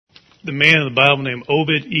the man in the Bible named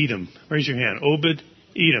Obed-Edom. Raise your hand.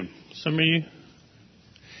 Obed-Edom. Some of you?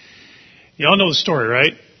 Y'all know the story,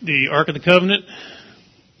 right? The Ark of the Covenant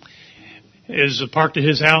is parked at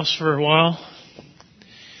his house for a while.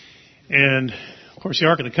 And, of course, the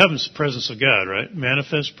Ark of the Covenant is the presence of God, right?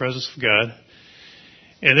 Manifest presence of God.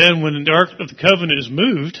 And then when the Ark of the Covenant is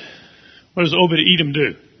moved, what does Obed-Edom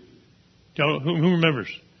do? Who remembers?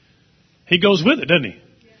 He goes with it, doesn't he?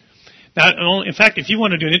 Now, in fact, if you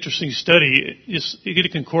want to do an interesting study, just get a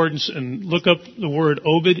concordance and look up the word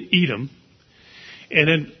Obed-Edom, and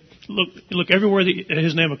then look everywhere that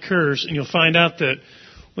his name occurs, and you'll find out that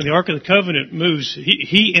when the Ark of the Covenant moves,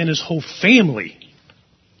 he and his whole family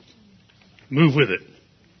move with it.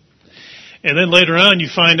 And then later on, you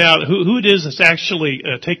find out who it is that's actually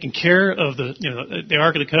taking care of the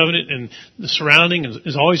Ark of the Covenant and the surrounding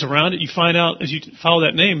is always around it. You find out as you follow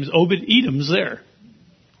that name, Obed-Edom's there.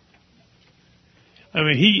 I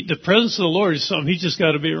mean, the presence of the Lord is something he's just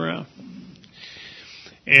got to be around.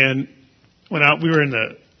 And when we were in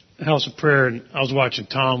the house of prayer, and I was watching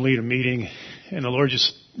Tom lead a meeting, and the Lord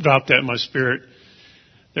just dropped that in my spirit.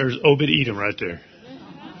 There's Obed-Edom right there.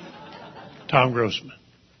 Tom Grossman.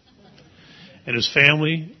 And his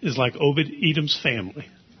family is like Obed-Edom's family.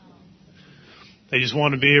 They just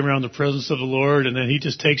want to be around the presence of the Lord, and then he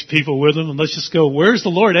just takes people with him, and let's just go, where's the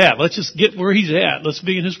Lord at? Let's just get where he's at. Let's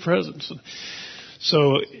be in his presence.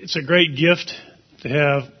 So it's a great gift to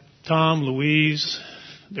have Tom, Louise,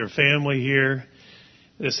 their family here.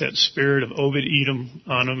 It's that spirit of Obed-Edom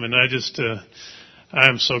on them, and I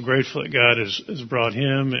am so grateful that God has brought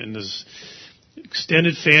him and his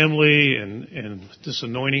extended family and this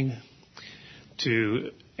anointing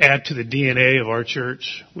to add to the DNA of our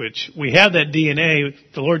church, which we have that DNA.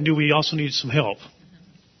 The Lord knew we also needed some help.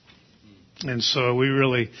 And so we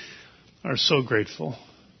really are so grateful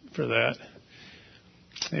for that.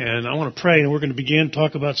 And I want to pray, and we're going to begin to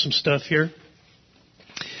talk about some stuff here.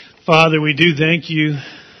 Father, we do thank you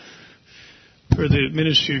for the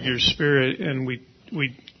ministry of your Spirit, and we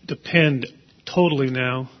depend totally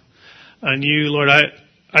now on you. Lord,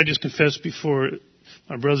 I just confess before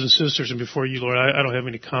my brothers and sisters and before you, Lord, I don't have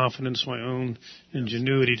any confidence, my own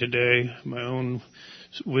ingenuity today, my own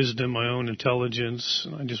wisdom, my own intelligence.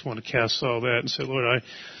 And I just want to cast all that and say, Lord,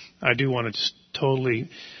 I do want to just totally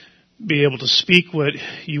be able to speak what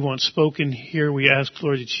you want spoken here. We ask,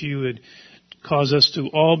 Lord, that you would cause us to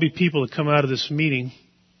all be people that come out of this meeting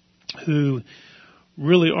who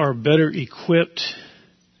really are better equipped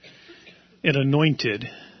and anointed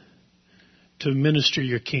to minister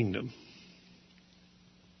your kingdom.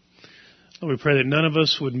 Lord, we pray that none of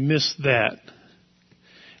us would miss that.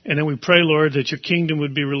 And then we pray, Lord, that your kingdom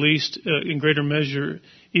would be released in greater measure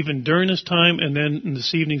even during this time and then in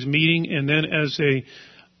this evening's meeting and then as a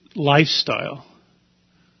lifestyle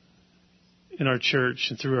in our church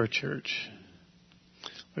and through our church.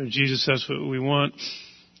 Lord Jesus, that's what we want.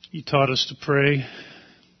 You taught us to pray,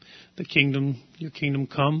 your kingdom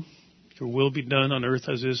come, your will be done on earth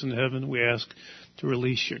as is in heaven. We ask to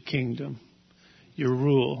release your kingdom, your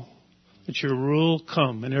rule. Let your rule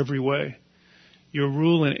come in every way. Your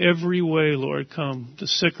rule in every way, Lord, come. The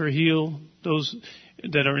sick are healed. Those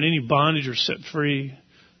that are in any bondage are set free.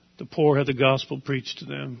 The poor have the gospel preached to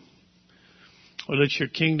them. Lord, let your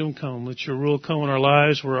kingdom come. Let your rule come in our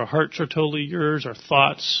lives where our hearts are totally yours, our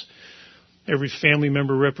thoughts, every family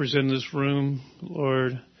member represented in this room.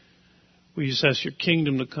 Lord, we just ask your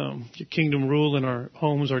kingdom to come. Your kingdom rule in our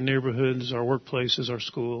homes, our neighborhoods, our workplaces, our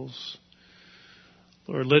schools.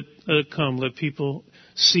 Lord, let it come. Let people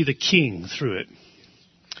see the King through it.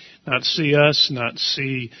 Not see us, not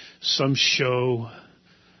see some show,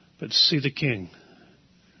 but see the King.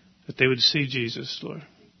 That they would see Jesus, Lord.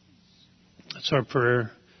 That's our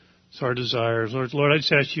prayer. It's our desires. Lord, I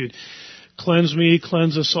just ask you to cleanse me,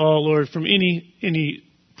 cleanse us all, Lord, from any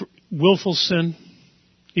willful sin.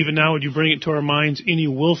 Even now, would you bring it to our minds, any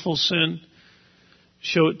willful sin?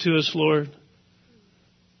 Show it to us, Lord.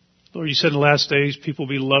 Lord, you said in the last days, people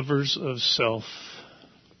will be lovers of self,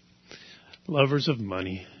 lovers of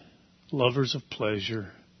money, lovers of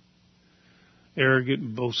pleasure,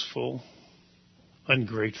 arrogant, boastful,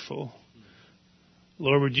 ungrateful.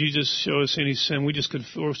 Lord, would you just show us any sin?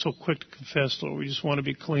 We're so quick to confess, Lord. We just want to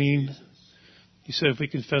be clean. You said if we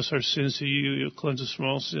confess our sins to you, you'll cleanse us from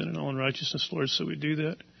all sin and all unrighteousness, Lord, so we do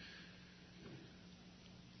that.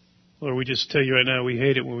 Lord, we just tell you right now, we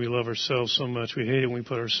hate it when we love ourselves so much. We hate it when we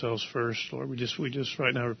put ourselves first, Lord. We just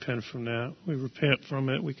right now repent from that. We repent from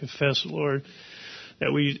it. We confess, Lord,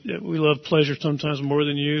 that we love pleasure sometimes more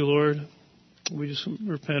than you, Lord. We just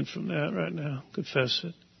repent from that right now. Confess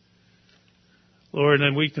it. Lord,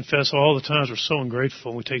 and we confess all the times we're so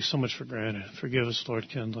ungrateful and we take so much for granted. Forgive us, Lord.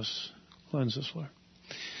 Cleanse us, Lord.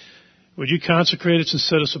 Would you consecrate us and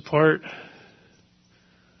set us apart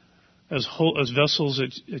as vessels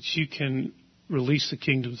that you can release the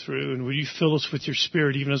kingdom through? And would you fill us with your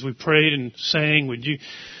Spirit even as we prayed and sang? Would you,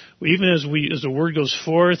 even as the word goes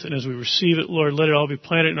forth and as we receive it, Lord, let it all be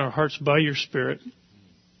planted in our hearts by your Spirit.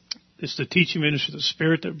 It's the teaching ministry, the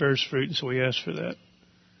Spirit that bears fruit, and so we ask for that.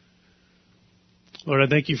 Lord, I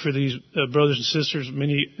thank you for these brothers and sisters,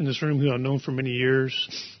 many in this room who I've known for many years,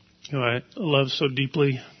 who I love so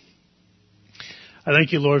deeply. I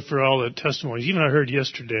thank you, Lord, for all the testimonies. Even I heard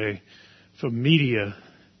yesterday from media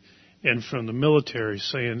and from the military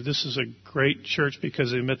saying this is a great church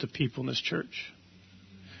because they met the people in this church.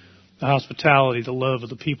 The hospitality, the love of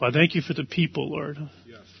the people. I thank you for the people, Lord,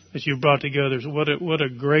 yes, that you've brought together. What a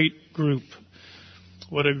great group.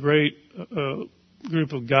 What a great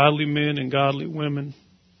group of godly men and godly women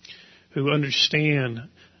who understand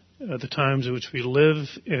the times in which we live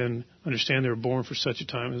and understand they were born for such a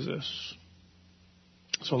time as this.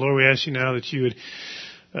 So, Lord, we ask you now that you would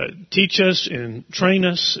teach us and train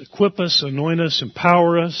us, equip us, anoint us,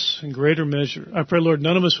 empower us in greater measure. I pray, Lord,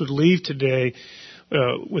 none of us would leave today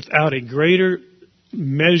without a greater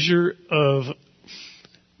measure of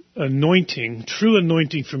anointing, true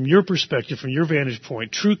anointing from your perspective, from your vantage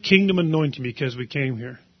point, true kingdom anointing because we came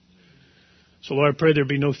here. So, Lord, I pray there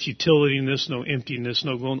be no futility in this, no emptiness,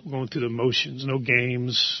 no going through the motions, no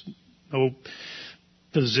games, no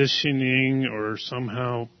positioning or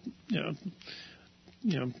somehow,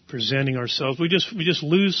 presenting ourselves. We just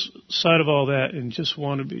lose sight of all that and just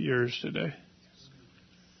want to be yours today.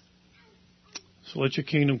 So let your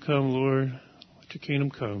kingdom come, Lord. Let your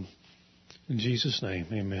kingdom come. In Jesus' name,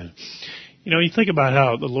 amen. You think about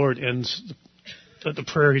how the Lord ends the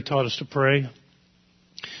prayer he taught us to pray.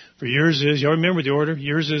 For yours is, y'all remember the order?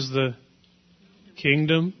 Yours is the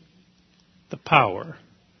kingdom, the power,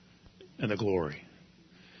 and the glory.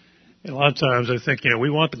 And a lot of times I think, we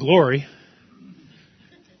want the glory.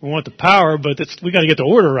 We want the power, but we got to get the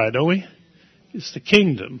order right, don't we? It's the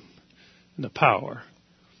kingdom and the power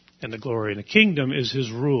and the glory. And the kingdom is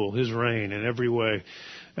his rule, his reign in every way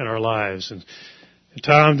in our lives. And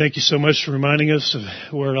Tom, thank you so much for reminding us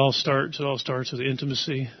of where it all starts. It all starts with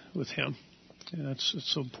intimacy with him. And it's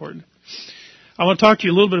so important. I want to talk to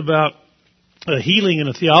you a little bit about healing and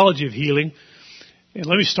a theology of healing. And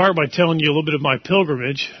let me start by telling you a little bit of my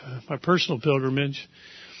pilgrimage, my personal pilgrimage.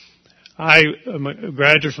 I am a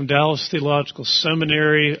graduate from Dallas Theological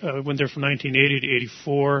Seminary. I went there from 1980 to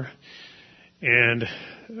 84. And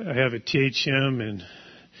I have a THM in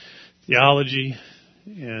theology.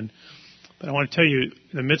 But I want to tell you,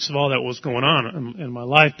 in the midst of all that was going on in my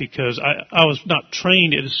life, because I was not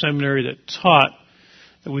trained at a seminary that taught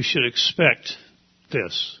that we should expect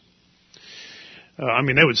this.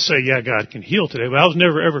 They would say, yeah, God can heal today, but I was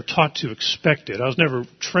never ever taught to expect it. I was never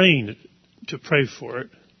trained to pray for it.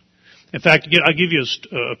 In fact, I'll give you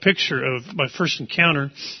a picture of my first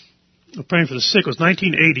encounter of praying for the sick. It was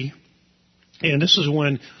 1980, and this is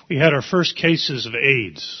when we had our first cases of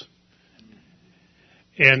AIDS.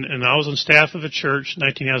 And I was on staff of a church.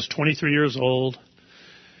 I was 23 years old,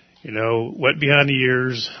 wet behind the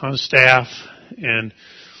ears, on staff, and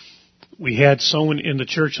we had someone in the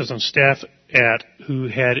church I was on staff at who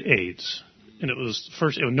had AIDS. And it was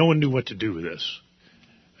no one knew what to do with this.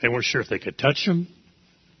 They weren't sure if they could touch him.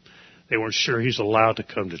 They weren't sure he's allowed to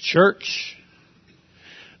come to church.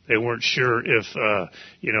 They weren't sure if,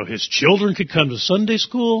 his children could come to Sunday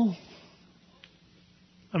school.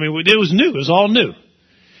 It was new. It was all new.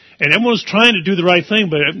 And everyone was trying to do the right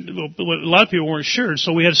thing, but a lot of people weren't sure.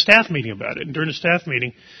 So we had a staff meeting about it. And during the staff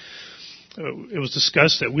meeting, it was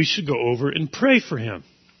discussed that we should go over and pray for him.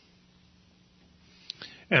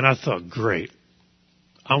 And I thought, great,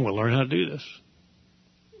 I'm going to learn how to do this.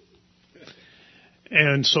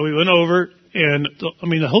 And so we went over, and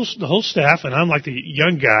the whole staff, and I'm like the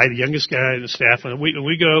youngest guy in the staff, and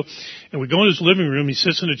we go into his living room. He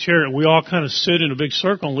sits in a chair, and we all kind of sit in a big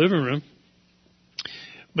circle in the living room.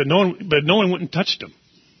 But no one went and touched him.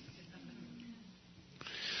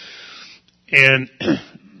 And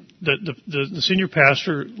the senior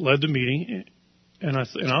pastor led the meeting, and I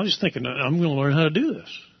was just thinking, I'm going to learn how to do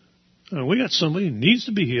this. We got somebody who needs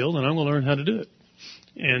to be healed, and I'm going to learn how to do it.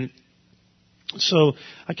 And so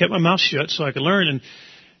I kept my mouth shut so I could learn.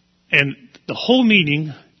 And the whole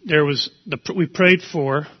meeting, we prayed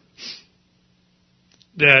for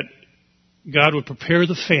that God would prepare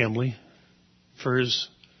the family for his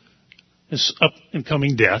up and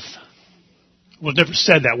coming death. It was never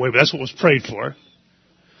said that way, but that's what was prayed for.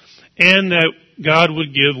 And that God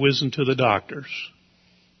would give wisdom to the doctors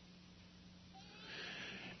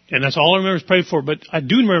And that's all I remember is prayed for. But I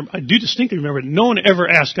do distinctly remember no one ever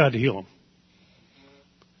asked God to heal him.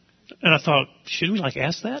 And I thought, should we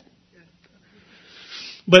ask that?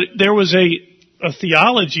 But there was a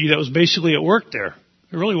theology that was basically at work there.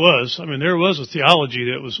 It really was. I mean, there was a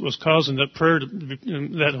theology that was causing that prayer,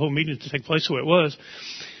 that whole meeting to take place the way it was.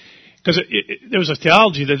 Because there was a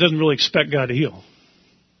theology that doesn't really expect God to heal.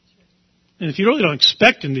 And if you really don't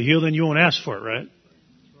expect him to heal, then you won't ask for it, right?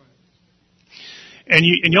 And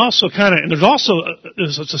you also and there's also,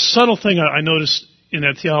 it's a subtle thing I noticed in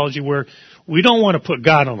that theology where we don't want to put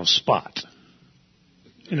God on the spot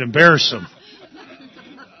and embarrass him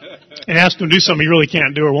and ask him to do something he really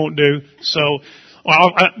can't do or won't do. So,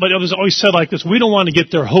 but it was always said like this, we don't want to get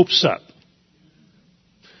their hopes up.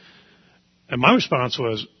 And my response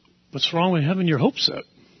was, what's wrong with having your hopes up?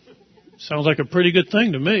 Sounds like a pretty good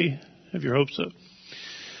thing to me, have your hopes up.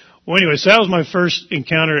 Well, anyway, so that was my first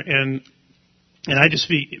encounter, and I just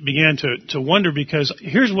began to wonder, because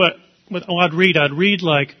here's what I'd read. I'd read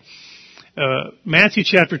Matthew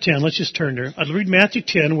chapter 10. Let's just turn there. I'd read Matthew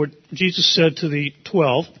 10, where Jesus said to the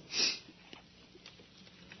 12,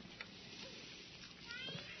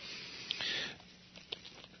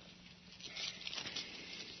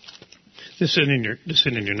 This isn't in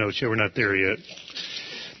your notes yet. We're not there yet.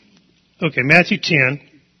 Okay, Matthew 10,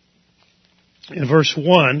 in verse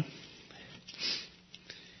 1.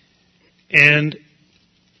 And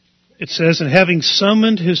it says, and having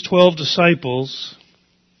summoned his 12 disciples,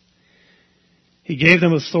 he gave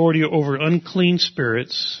them authority over unclean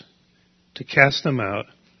spirits to cast them out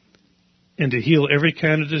and to heal every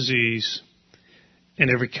kind of disease and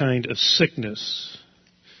every kind of sickness.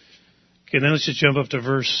 Okay, then let's just jump up to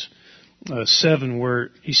verse 7,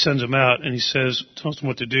 where he sends them out and he says, tells them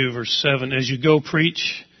what to do. Verse 7, as you go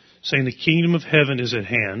preach, saying the kingdom of heaven is at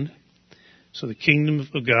hand. So the kingdom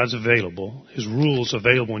of God's available. His rule is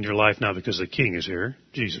available in your life now because the king is here,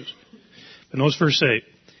 Jesus. But notice verse 8.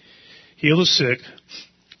 Heal the sick,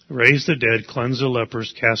 raise the dead, cleanse the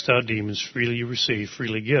lepers, cast out demons, freely you receive,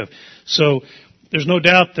 freely give. So there's no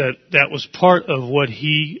doubt that was part of what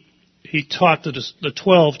he taught the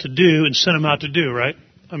 12 to do and sent them out to do, right?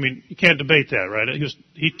 I mean, you can't debate that, right?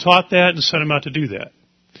 He taught that and sent them out to do that.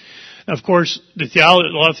 Now, of course, a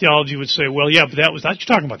lot of theology would say, well, yeah, but you're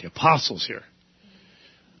talking about the apostles here.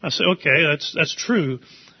 I say, okay, that's true.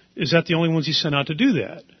 Is that the only ones he sent out to do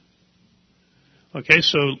that? Okay,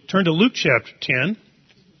 so turn to Luke chapter 10.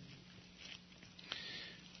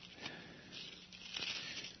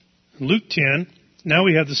 Luke 10. Now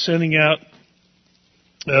we have the sending out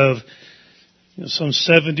of some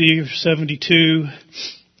 70 or 72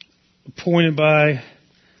 appointed by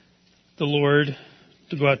the Lord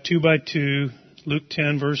to go out 2 by 2. Luke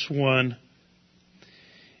 10 verse 1.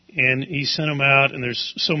 And he sent them out, and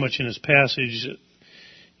there's so much in this passage that,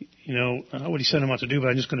 I don't know what he sent them out to do, but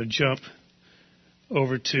I'm just going to jump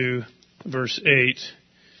over to verse 8.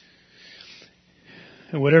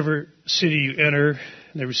 And whatever city you enter,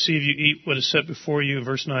 and they receive you, eat what is set before you.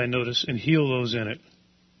 Verse 9, notice, and heal those in it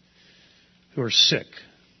who are sick.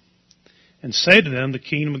 And say to them, the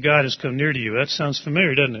kingdom of God has come near to you. That sounds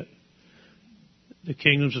familiar, doesn't it? The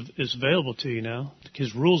kingdom is available to you now.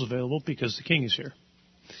 His rule is available because the king is here.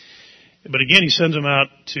 But again, he sends them out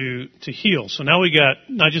to heal. So now we got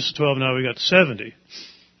not just the 12, now we got the 70.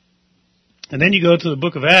 And then you go to the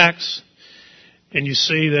book of Acts, and you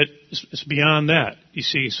see that it's beyond that. You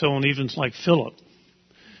see someone even like Philip,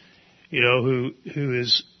 who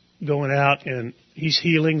is going out and he's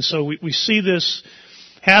healing. So we see this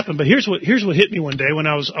happen. But here's what hit me one day when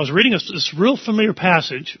I was reading this real familiar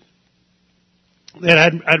passage that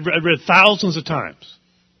I'd read thousands of times.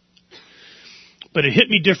 But it hit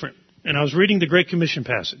me different. And I was reading the Great Commission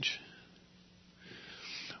passage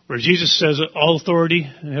where Jesus says, all authority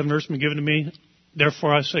in heaven and earth has been given to me.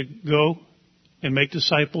 Therefore I say, go and make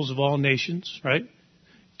disciples of all nations, right?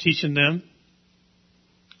 Teaching them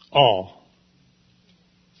all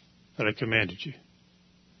that I commanded you.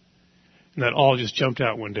 And that all just jumped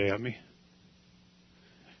out one day at me.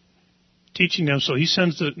 Teaching them, so he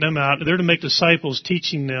sends them out. They're to make disciples,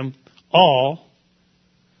 teaching them all.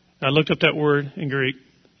 And I looked up that word in Greek.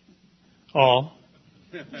 All.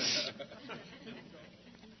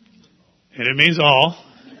 And it means all.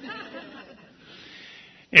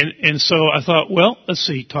 And so I thought, well, let's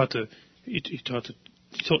see. He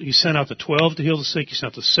sent out the 12 to heal the sick. He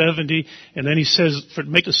sent out the 70. And then he says,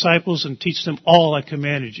 make disciples and teach them all I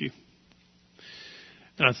commanded you.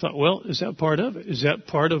 And I thought, well, is that part of it? Is that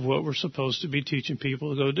part of what we're supposed to be teaching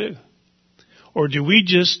people to go do? Or do we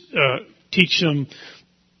just teach them,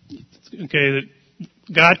 okay, that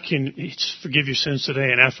God can forgive your sins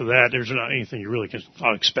today, and after that, there's not anything you really can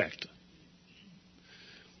expect.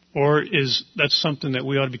 Or is that something that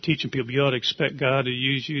we ought to be teaching people? You ought to expect God to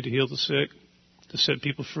use you to heal the sick, to set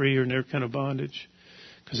people free or in their kind of bondage.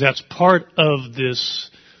 Because that's part of this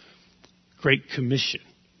Great Commission.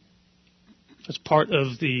 That's part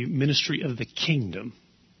of the ministry of the kingdom.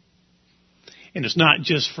 And it's not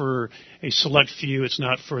just for a select few. It's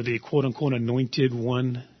not for the quote-unquote anointed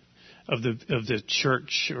one of the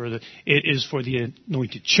church. It is for the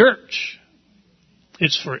anointed church.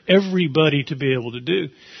 It's for everybody to be able to do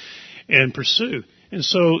and pursue. And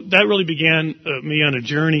so that really began me on a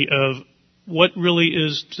journey of what really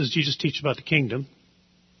does Jesus teach about the kingdom?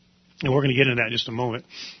 And we're going to get into that in just a moment.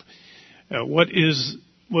 What is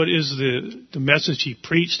the message he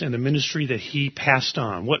preached and the ministry that he passed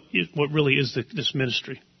on? What really is this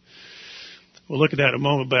ministry? We'll look at that in a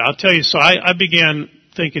moment. But I'll tell you, so I began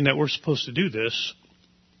thinking that we're supposed to do this.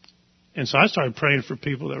 And so I started praying for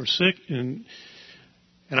people that were sick. And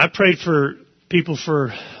I prayed for people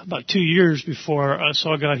for about 2 years before I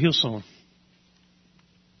saw God heal someone.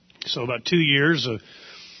 So about 2 years of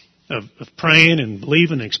praying and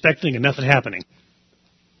believing and expecting and nothing happening.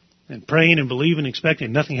 And praying and believing and expecting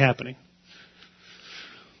and nothing happening.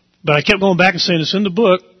 But I kept going back and saying it's in the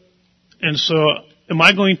book. And so am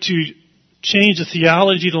I going to change the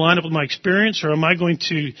theology to line up with my experience, or am I going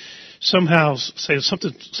to somehow say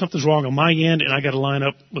something's wrong on my end and I got to line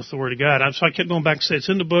up with the Word of God? So I kept going back and saying it's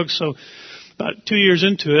in the book. So about 2 years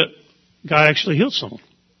into it, God actually healed someone.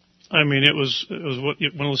 I mean, it was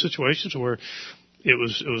one of those situations where it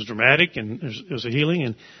was dramatic and it was a healing,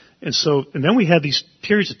 and then we had these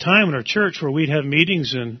periods of time in our church where we'd have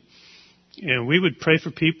meetings and we would pray for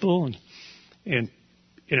people and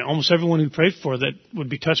almost everyone who prayed for that would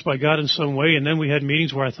be touched by God in some way. And then we had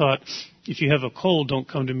meetings where I thought, if you have a cold, don't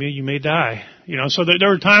come to me, you may die. So there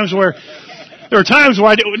were times where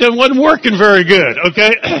it wasn't working very good.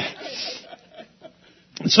 Okay.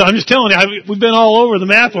 So I'm just telling you, we've been all over the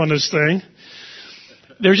map on this thing.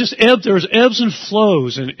 There was ebbs and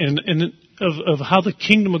flows and of how the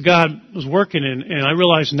kingdom of God was working, and I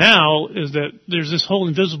realize now is that there's this whole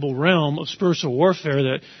invisible realm of spiritual warfare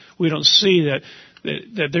that we don't see, that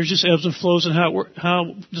there's just ebbs and flows in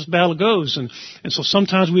how this battle goes, and so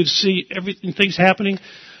sometimes we'd see things happening.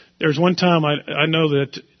 There's one time I know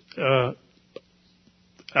that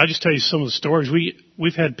I'll just tell you some of the stories.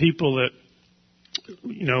 We've had people that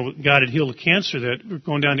God had healed of cancer that were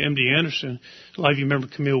going down to MD Anderson. A lot of you remember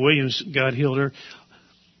Camille Williams. God healed her.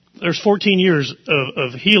 There's 14 years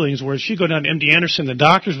of healings where she'd go down to MD Anderson, the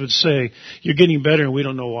doctors would say, you're getting better and we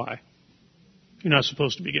don't know why. You're not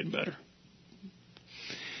supposed to be getting better.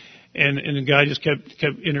 And the guy just kept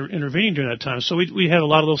intervening during that time. So we had a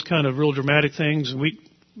lot of those kind of real dramatic things. And we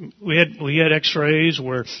had x-rays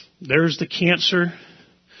where there's the cancer,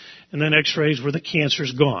 and then x-rays where the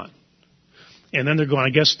cancer's gone. And then they're going, I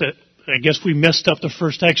guess we messed up the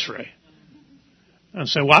first x-ray. And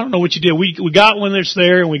say, well, I don't know what you did. We got one that's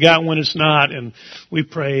there and we got one that's not, and we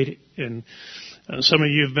prayed. And some of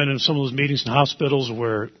you have been in some of those meetings in hospitals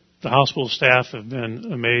where the hospital staff have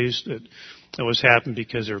been amazed at what's happened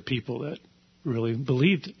because there are people that really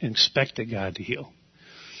believed and expected God to heal.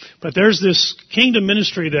 But there's this kingdom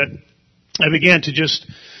ministry that I began to just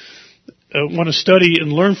want to study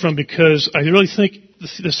and learn from, because I really think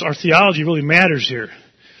our theology really matters here.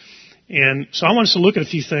 And so I want us to look at a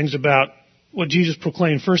few things about what Jesus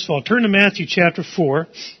proclaimed. First of all, turn to Matthew chapter 4.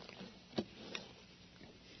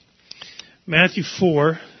 Matthew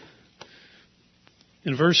 4,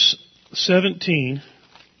 in verse 17.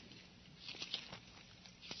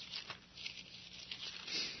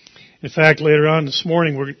 In fact, later on this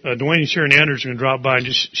morning, Dwayne and Sharon Anders are going to drop by and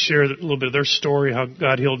just share a little bit of their story, how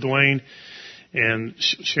God healed Dwayne, and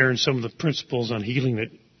sharing some of the principles on healing that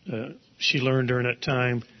she learned during that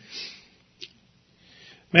time.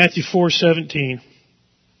 Matthew 4:17.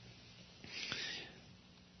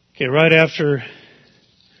 Okay, right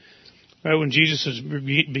when Jesus was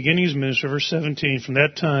beginning his ministry, verse 17, from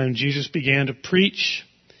that time Jesus began to preach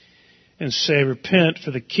and say, repent,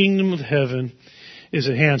 for the kingdom of heaven is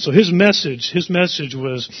at hand. So his message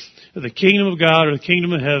was the kingdom of God or the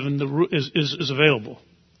kingdom of heaven is available.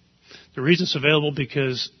 The reason it's available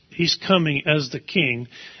because he's coming as the king,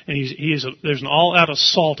 and there's an all-out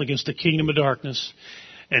assault against the kingdom of darkness.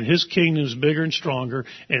 And his kingdom is bigger and stronger,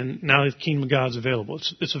 and now the kingdom of God is available.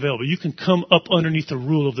 It's available. You can come up underneath the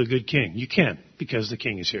rule of the good king. You can, because the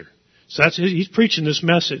king is here. So he's preaching this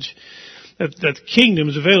message that the kingdom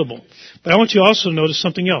is available. But I want you to also notice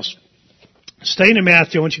something else. Staying in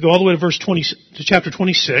Matthew, I want you to go all the way to chapter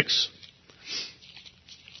 26.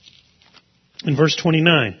 in verse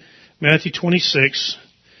 29. Matthew 26,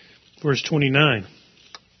 verse 29.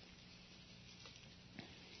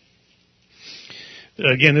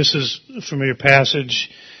 Again, this is a familiar passage.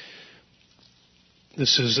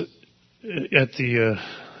 This is at the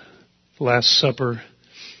Last Supper.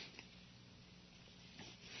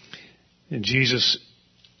 And Jesus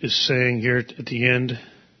is saying here at the end,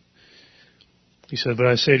 he said, "But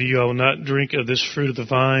I say to you, I will not drink of this fruit of the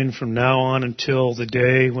vine from now on until the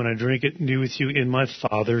day when I drink it new with you in my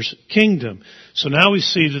Father's kingdom." So now we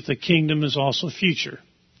see that the kingdom is also future,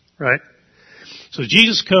 right? So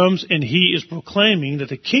Jesus comes and he is proclaiming that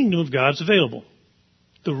the kingdom of God's available.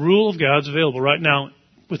 The rule of God's available right now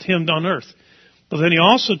with him on earth. But then he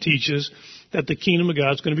also teaches that the kingdom of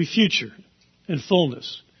God is going to be future in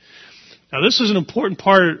fullness. Now this is an important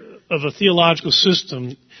part of a theological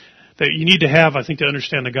system that you need to have, I think, to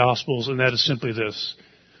understand the Gospels, and that is simply this.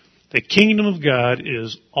 The kingdom of God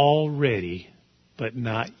is already, but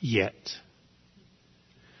not yet.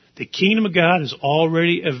 The kingdom of God is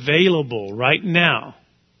already available right now,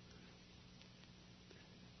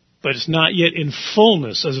 but it's not yet in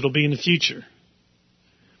fullness as it'll be in the future.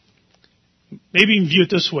 Maybe you can view it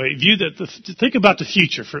this way. Think about the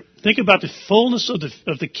future. Think about the fullness of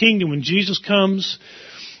the kingdom when Jesus comes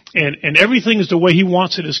and everything is the way he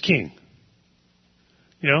wants it as king.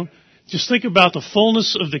 You know, just think about the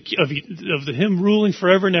fullness of him ruling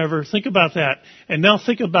forever and ever. Think about that. And now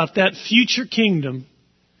think about that future kingdom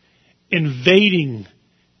invading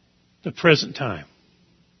the present time.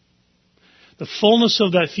 The fullness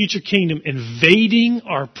of that future kingdom invading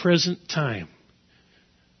our present time.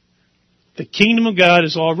 The kingdom of God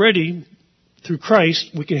is already, through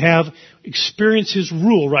Christ, we can experience his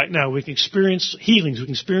rule right now. We can experience healings. We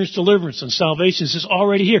can experience deliverance and salvation. This is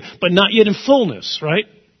already here, but not yet in fullness, right?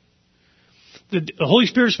 The Holy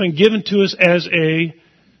Spirit's been given to us as a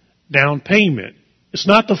down payment. It's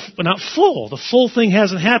not full. The full thing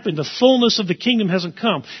hasn't happened. The fullness of the kingdom hasn't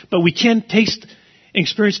come. But we can taste and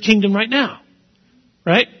experience kingdom right now.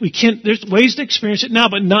 Right? There's ways to experience it now,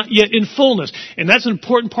 but not yet in fullness. And that's an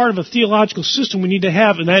important part of a theological system we need to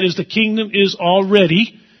have, and that is the kingdom is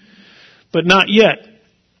already, but not yet.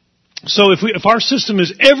 So if our system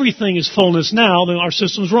is everything is fullness now, then our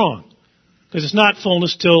system's wrong. Because it's not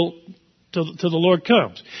fullness till the Lord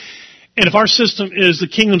comes. And if our system is the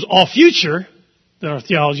kingdom's all future, then our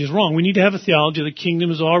theology is wrong. We need to have a theology of the kingdom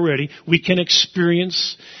is already. We can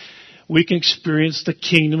experience the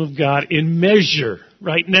kingdom of God in measure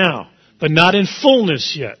right now, but not in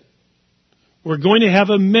fullness yet. We're going to have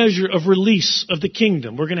a measure of release of the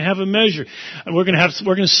kingdom. We're going to have a measure. We're going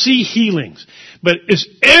to see healings. But is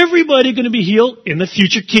everybody going to be healed in the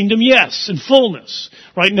future kingdom? Yes, in fullness.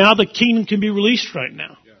 Right now, the kingdom can be released right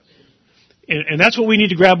now. And that's what we need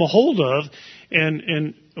to grab a hold of,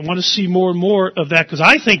 and I want to see more and more of that, because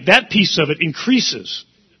I think that piece of it increases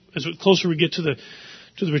as closer we get to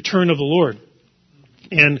the return of the Lord.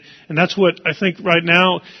 And that's what I think right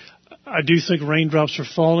now. I do think raindrops are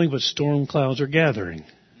falling, but storm clouds are gathering.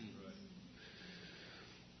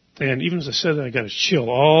 And even as I said that, I got a chill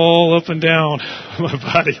all up and down my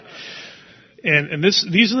body. And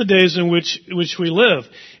these are the days in which we live.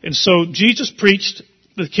 And so Jesus preached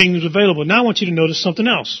the kingdom is available. Now I want you to notice something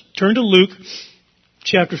else. Turn to Luke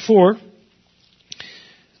chapter 4.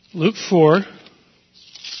 Luke 4.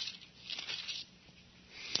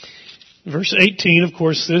 Verse 18, of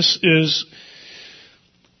course, this is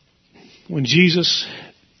when Jesus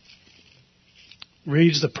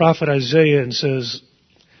reads the prophet Isaiah and says,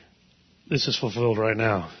 this is fulfilled right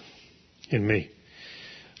now in me.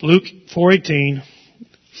 Luke 4:18,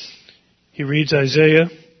 he reads Isaiah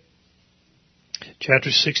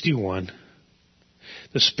chapter 61.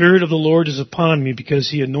 The Spirit of the Lord is upon me because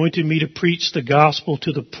he anointed me to preach the gospel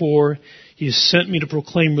to the poor. He has sent me to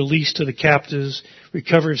proclaim release to the captives,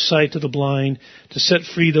 recovery of sight to the blind, to set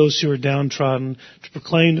free those who are downtrodden, to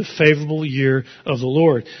proclaim the favorable year of the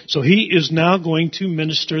Lord. So he is now going to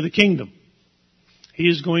minister the kingdom. He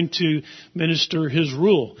is going to minister his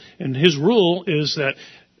rule. And his rule is that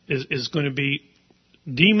is going to be,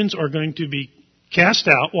 demons are going to be cast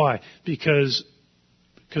out. Why? Because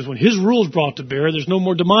when his rule is brought to bear, there's no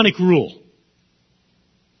more demonic rule.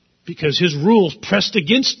 Because his rule is pressed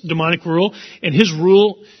against demonic rule, and his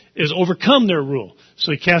rule is overcome their rule.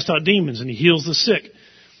 So he casts out demons and he heals the sick.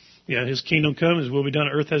 Yeah, his kingdom come, his will be done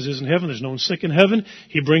on earth as it is in heaven. There's no one sick in heaven.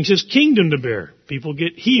 He brings his kingdom to bear. People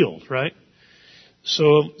get healed, right?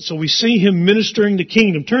 So we see him ministering the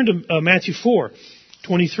kingdom. Turn to Matthew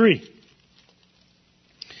 4:23.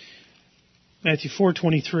 Matthew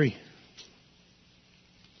 4:23.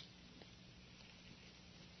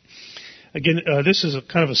 Again, this is a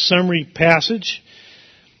kind of a summary passage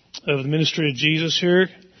of the ministry of Jesus here.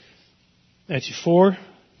 Matthew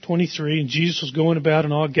 4:23, and Jesus was going about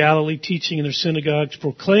in all Galilee, teaching in their synagogues,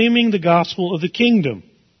 proclaiming the gospel of the kingdom,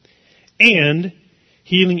 and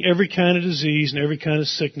healing every kind of disease and every kind of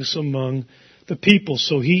sickness among the people.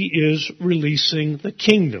 So he is releasing the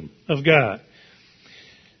kingdom of God.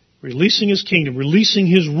 Releasing his kingdom, releasing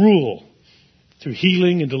his rule through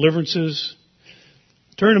healing and deliverances.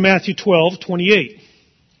 Turn to Matthew 12:28.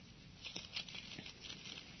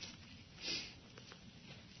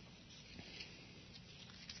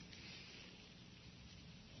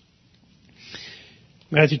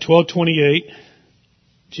 Matthew 12:28.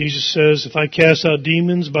 Jesus says, if I cast out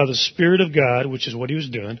demons by the Spirit of God, which is what he was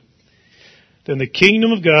doing, then the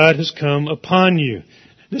kingdom of God has come upon you.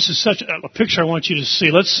 This is such a picture I want you to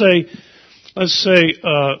see. Let's say,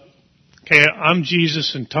 okay, I'm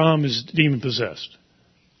Jesus and Tom is demon possessed.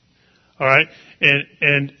 All right,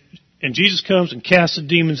 and Jesus comes and casts the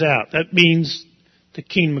demons out. That means the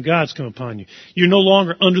kingdom of God's come upon you. You're no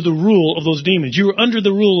longer under the rule of those demons. You were under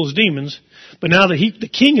the rule of those demons, but now that the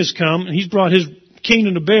king has come and he's brought his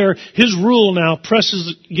kingdom to bear, his rule now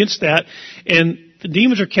presses against that, and the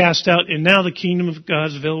demons are cast out, and now the kingdom of God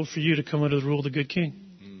is available for you to come under the rule of the good king.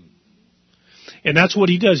 And that's what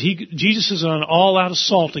he does. Jesus is on all-out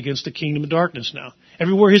assault against the kingdom of darkness now.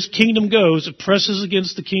 Everywhere his kingdom goes, it presses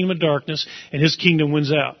against the kingdom of darkness, and his kingdom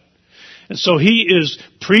wins out. And so he is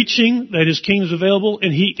preaching that his kingdom is available,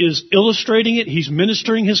 and he is illustrating it. He's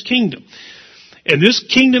ministering his kingdom. And this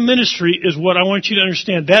kingdom ministry is what I want you to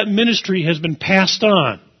understand. That ministry has been passed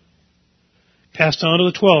on. Passed on to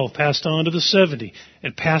the 12, passed on to the 70,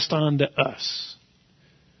 and passed on to us.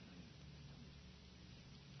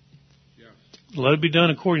 Let it be done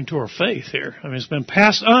according to our faith here. I mean, it's been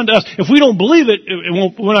passed on to us. If we don't believe it,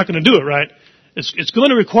 we're not going to do it, right? It's going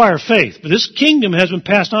to require faith. But this kingdom has been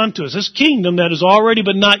passed on to us. This kingdom that is already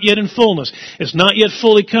but not yet in fullness. It's not yet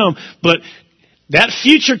fully come. But that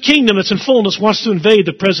future kingdom that's in fullness wants to invade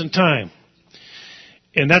the present time.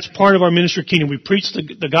 And that's part of our ministry kingdom. We preach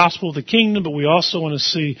the gospel of the kingdom, but we also want to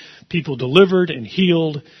see people delivered and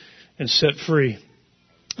healed and set free.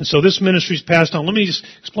 And so this ministry is passed on. Let me just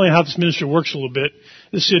explain how this ministry works a little bit.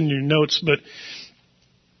 This is in your notes, but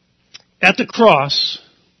at the cross,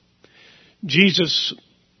 Jesus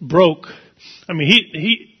broke. I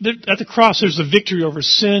mean, at the cross, there's the victory over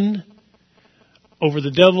sin, over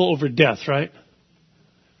the devil, over death, right?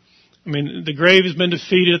 I mean, the grave has been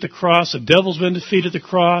defeated at the cross. The devil's been defeated at the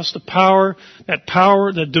cross.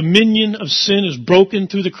 The dominion of sin is broken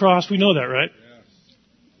through the cross. We know that, right?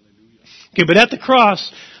 Okay, but at the cross,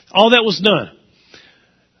 all that was done.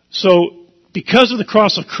 So, because of the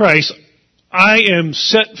cross of Christ, I am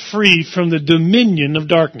set free from the dominion of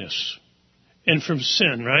darkness and from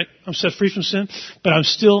sin, right? I'm set free from sin, but I'm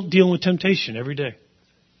still dealing with temptation every day.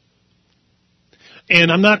 And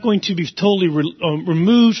I'm not going to be totally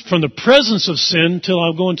removed from the presence of sin until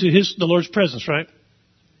I go into the Lord's presence, right?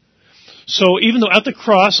 So even though at the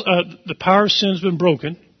cross, the power of sin has been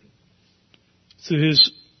broken through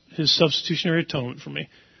his substitutionary atonement for me.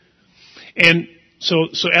 And so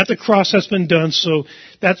at the cross that's been done, so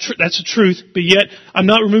that's the truth, but yet I'm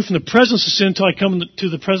not removed from the presence of sin until I come to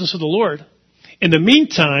the presence of the Lord. In the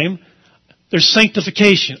meantime, there's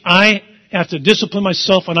sanctification. I have to discipline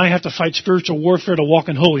myself and I have to fight spiritual warfare to walk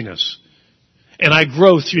in holiness. And I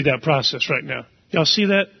grow through that process right now. Y'all see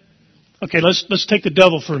that? Okay, let's take the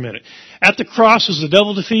devil for a minute. At the cross, is the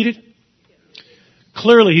devil defeated?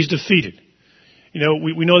 Clearly he's defeated. You know,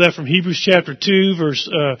 we know that from Hebrews chapter 2, verse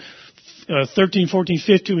 13, 14,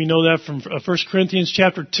 15. We know that from 1 Corinthians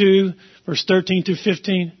chapter 2, verse 13 through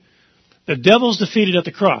 15. The devil's defeated at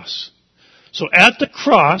the cross. So at the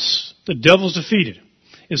cross, the devil's defeated.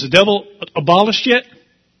 Is the devil abolished yet?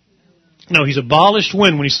 No, he's abolished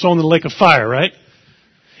when he's thrown in the lake of fire, right?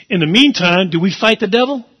 In the meantime, do we fight the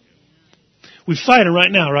devil? We fight him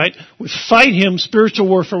right now, right? We fight him, spiritual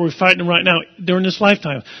warfare, we're fighting him right now during this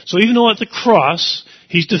lifetime. So even though at the cross,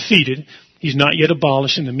 he's defeated, he's not yet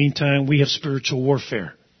abolished. In the meantime, we have spiritual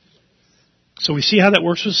warfare. So we see how that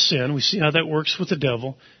works with sin. We see how that works with the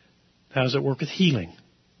devil. How does it work with healing?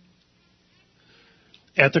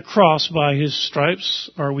 At the cross, by his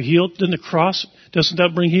stripes, are we healed? Then the cross, doesn't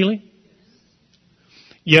that bring healing?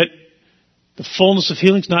 Yet, the fullness of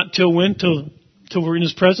healing is not till when? Till we're in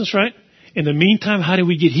his presence, right? In the meantime, how do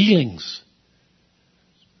we get healings?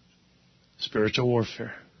 Spiritual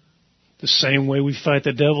warfare. The same way we fight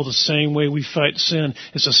the devil, the same way we fight sin,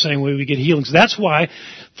 it's the same way we get healings. That's why,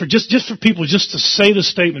 for just for people just to say the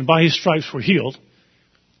statement, by his stripes we're healed,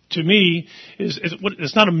 to me,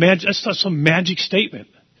 it's not that's not some magic statement.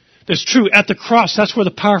 That's true. At the cross, that's where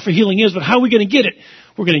the power for healing is. But how are we going to get it?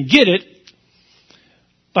 We're going to get it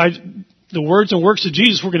by the words and works of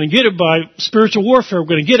Jesus. We're going to get it by spiritual warfare. We're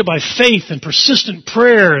going to get it by faith and persistent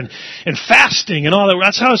prayer and fasting and all that.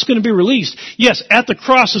 That's how it's going to be released. Yes, at the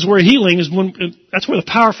cross is where healing is. That's where the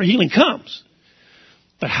power for healing comes.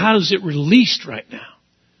 But how is it released right now?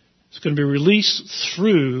 It's going to be released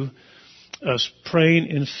through us praying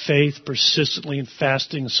in faith persistently and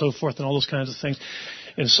fasting and so forth and all those kinds of things.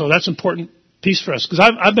 And so that's an important piece for us. Because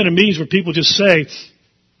I've been in meetings where people just say,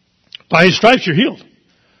 by His stripes you're healed.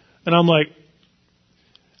 And I'm like,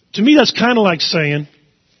 to me that's kind of like saying,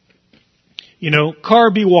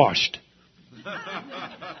 car be washed.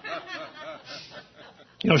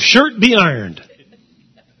 Shirt be ironed.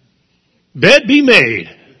 Bed be made.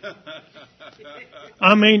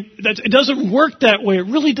 I mean, it doesn't work that way. It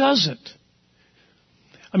really doesn't.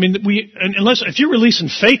 I mean, if you're releasing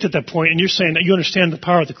faith at that point and you're saying that you understand the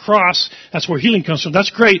power of the cross, that's where healing comes from, that's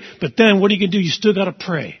great. But then what are you going to do? You still got to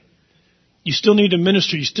pray. You still need to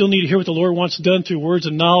minister. You still need to hear what the Lord wants done through words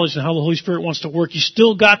of knowledge and how the Holy Spirit wants to work. You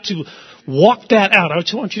still got to walk that out. I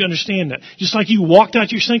just want you to understand that. Just like you walked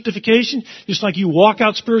out your sanctification, just like you walk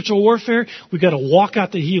out spiritual warfare, we've got to walk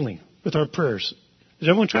out the healing with our prayers. Is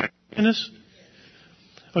everyone tracking this?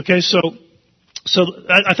 Okay, so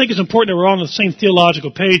I think it's important that we're all on the same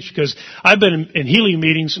theological page, because I've been in healing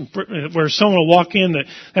meetings where someone will walk in that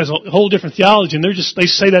has a whole different theology, and they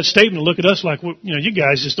say that statement and look at us like, well, you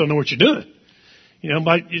guys just don't know what you're doing.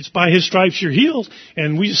 It's by His stripes you're healed,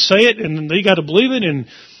 and we just say it, and they got to believe it, and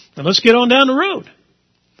let's get on down the road.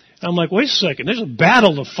 And I'm like, wait a second, there's a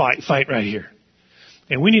battle to fight right here.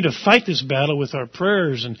 And we need to fight this battle with our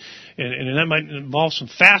prayers, and that might involve some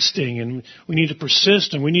fasting, and we need to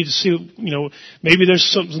persist, and we need to see, maybe there's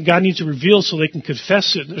something God needs to reveal so they can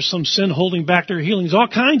confess it. There's some sin holding back their healings. All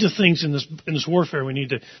kinds of things in this warfare we need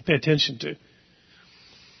to pay attention to.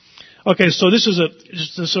 Okay, so this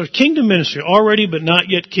is a kingdom ministry, already but not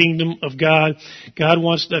yet kingdom of God. God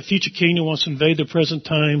wants that future kingdom, wants to invade the present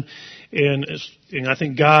time, and I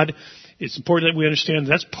think it's important that we understand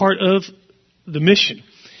that's part of the mission.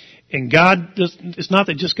 And it's not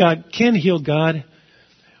that just God can heal, God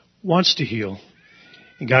wants to heal,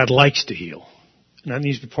 and God likes to heal. And that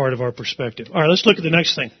needs to be part of our perspective. All right, let's look at the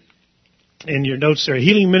next thing. In your notes there,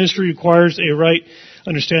 healing ministry requires a right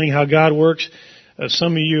understanding how God works.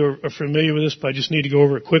 Some of you are familiar with this, but I just need to go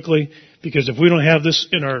over it quickly, because if we don't have this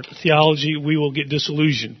in our theology, we will get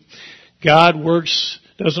disillusioned. God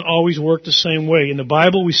doesn't always work the same way. In the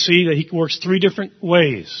Bible, we see that He works 3 different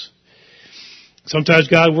ways. Sometimes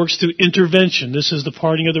God works through intervention. This is the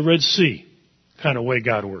parting of the Red Sea kind of way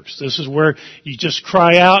God works. This is where you just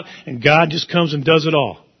cry out and God just comes and does it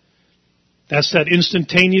all. That's that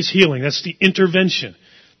instantaneous healing. That's the intervention.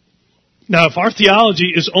 Now, if our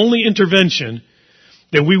theology is only intervention,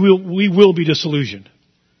 then we will be disillusioned.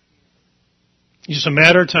 It's just a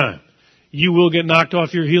matter of time. You will get knocked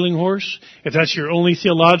off your healing horse if that's your only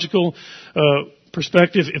theological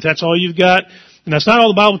perspective, if that's all you've got. And that's not all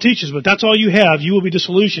the Bible teaches, but that's all you have. You will be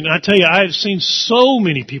disillusioned. And I tell you, I have seen so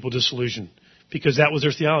many people disillusioned because that was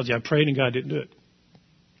their theology. I prayed and God didn't do it.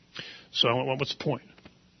 So what's the point?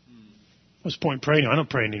 What's the point in praying? I don't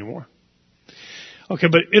pray anymore. Okay,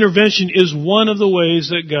 but intervention is one of the ways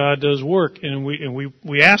that God does work, and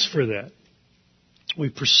we ask for that. We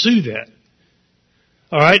pursue that.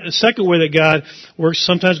 All right. The second way that God works,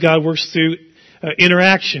 sometimes God works through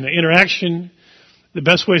interaction. Interaction. The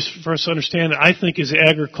best way for us to understand it, I think, is the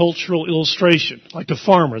agricultural illustration. Like the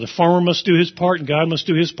farmer. The farmer must do his part and God must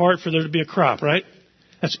do His part for there to be a crop, right?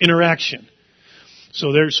 That's interaction.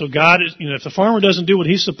 So God is, if the farmer doesn't do what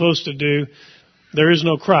he's supposed to do, there is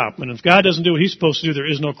no crop. And if God doesn't do what He's supposed to do, there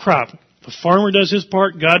is no crop. If the farmer does his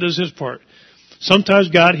part, God does His part. Sometimes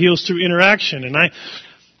God heals through interaction. And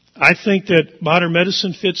I think that modern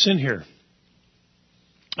medicine fits in here.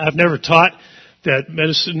 I've never taught that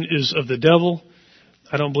medicine is of the devil.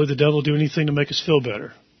 I don't believe the devil will do anything to make us feel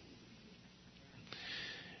better.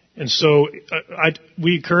 And so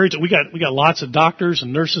we encourage, we got lots of doctors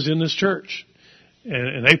and nurses in this church.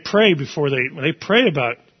 And they pray when they pray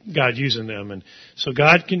about God using them. And so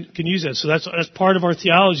God can use that. So that's part of our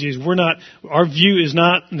theology is our view is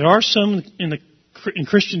not, there are some in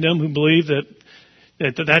Christendom who believe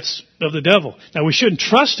that's of the devil. Now we shouldn't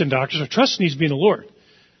trust in doctors. Our trust needs to be in the Lord.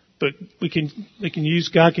 But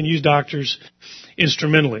God can use doctors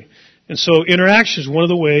instrumentally. And so interaction is one of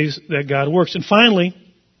the ways that God works. And finally,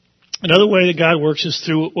 another way that God works is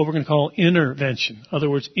through what we're going to call intervention. In other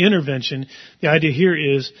words, intervention, the idea here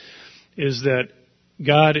is that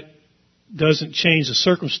God doesn't change the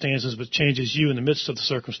circumstances, but changes you in the midst of the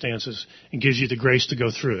circumstances and gives you the grace to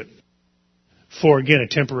go through it. For, again, a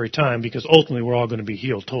temporary time, because ultimately we're all going to be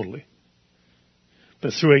healed totally.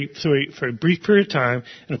 But for a brief period of time,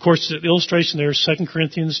 and of course the illustration there is 2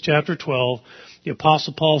 Corinthians chapter 12, the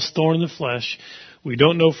Apostle Paul's thorn in the flesh. We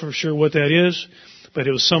don't know for sure what that is, but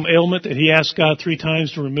it was some ailment that he asked God 3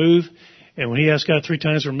 times to remove. And when he asked God 3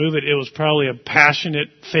 times to remove it, it was probably a passionate,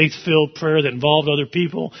 faith-filled prayer that involved other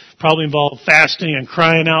people, probably involved fasting and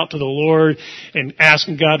crying out to the Lord and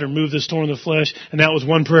asking God to remove this thorn in the flesh. And that was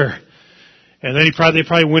one prayer. And then they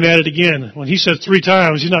probably went at it again. When he said 3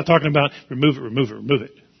 times, he's not talking about remove it, remove it, remove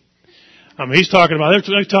it. I mean,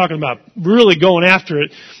 they're talking about really going after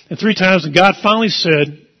it. And 3 times, and God finally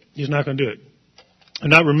said, he's not going to do it.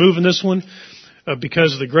 I'm not removing this one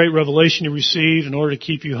because of the great revelation you received in order to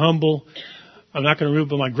keep you humble. I'm not going to remove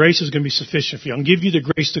it, but my grace is going to be sufficient for you. I'm going to give you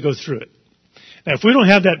the grace to go through it. Now, if we don't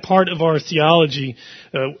have that part of our theology,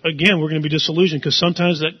 again, we're going to be disillusioned because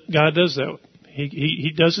sometimes that God does that.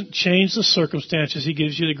 He doesn't change the circumstances. He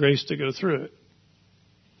gives you the grace to go through it.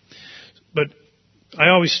 But I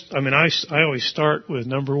always start with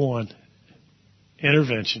number 1,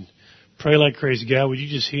 intervention. Pray like crazy. God, would you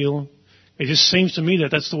just heal him? It just seems to me that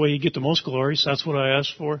that's the way you get the most glory. So that's what I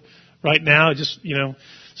ask for. Right now, just,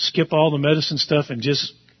 skip all the medicine stuff and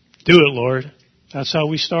just do it, Lord. That's how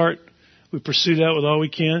we start. We pursue that with all we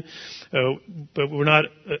can. But we're not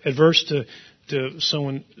adverse to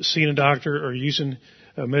someone seeing a doctor or using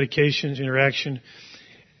medications, interaction.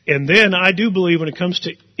 And then I do believe when it comes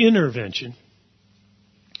to intervention,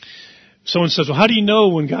 someone says, well, how do you know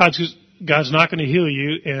when God's not going to heal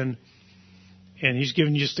you and he's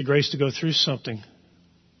giving you just the grace to go through something?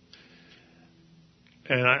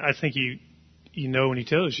 And I think you know when he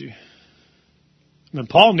tells you. I mean,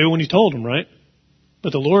 Paul knew when he told him, right?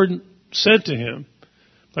 But the Lord said to him,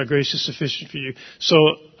 my grace is sufficient for you. So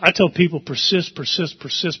I tell people persist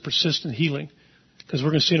in healing. Because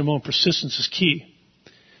we're going to see in a moment, persistence is key.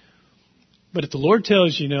 But if the Lord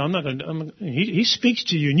tells you, no, I'm not going to, he speaks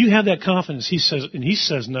to you and you have that confidence, he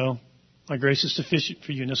says, no, my grace is sufficient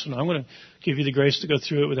for you in this one. I'm going to give you the grace to go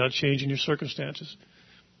through it without changing your circumstances.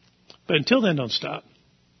 But until then, don't stop.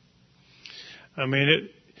 I mean,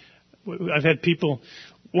 I've had people,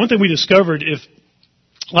 one thing we discovered, if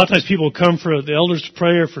a lot of times people come for the elders to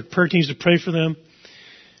pray or for prayer teams to pray for them.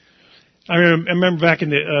 I remember back in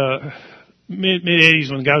the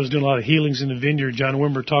mid-'80s when God was doing a lot of healings in the vineyard, John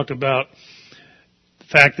Wimber talked about the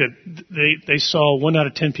fact that they saw 1 out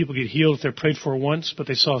of 10 people get healed if they're prayed for once, but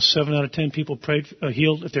they saw 7 out of 10 people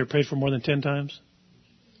healed if they're prayed for more than 10 times.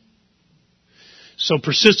 So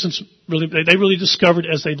persistence they really discovered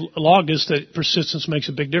as they logged this that persistence makes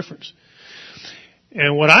a big difference.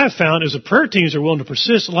 And what I have found is the prayer teams are willing to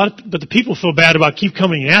persist but the people feel bad about keep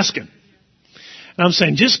coming and asking. And I'm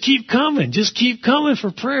saying, just keep coming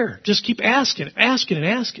for prayer. Just keep asking. And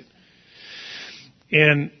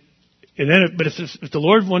then, but if the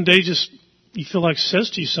Lord one day you feel like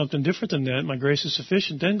says to you something different than that, my grace is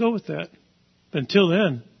sufficient, then go with that. But until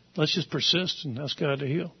then, let's just persist and ask God to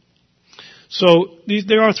heal. So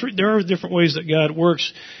there are different ways that God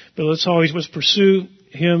works, but let's pursue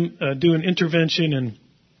Him, do an intervention and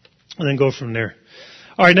then go from there.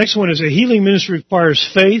 All right, next one is a healing ministry requires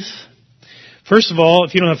faith. First of all,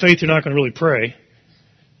 if you don't have faith, you're not going to really pray,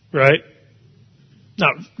 right?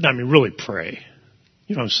 Really pray.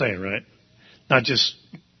 You know what I'm saying, right? Not just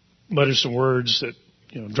mutter some words that,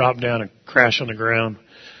 drop down and crash on the ground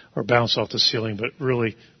or bounce off the ceiling, but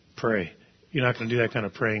really pray. You're not going to do that kind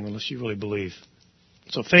of praying unless you really believe.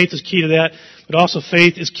 So faith is key to that, but also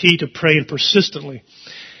faith is key to praying persistently.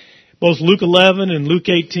 Both Luke 11 and Luke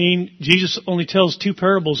 18, Jesus only tells 2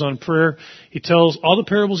 parables on prayer. He tells all the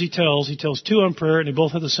parables he tells 2 on prayer, and they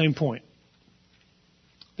both have the same point.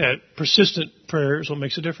 That persistent prayer is what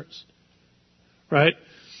makes a difference. Right?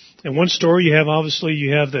 In one story, you have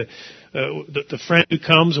the friend who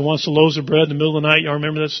comes and wants the loaves of bread in the middle of the night. Y'all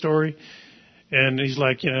remember that story? And he's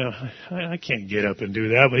like, I can't get up and do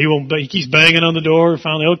that, but he keeps banging on the door.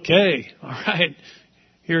 Finally, okay, all right,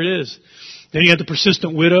 here it is. Then you have the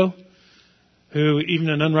persistent widow, who even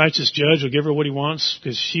an unrighteous judge will give her what he wants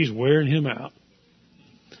because she's wearing him out.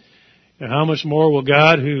 And how much more will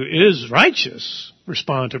God, who is righteous,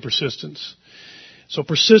 respond to persistence? So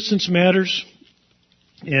persistence matters,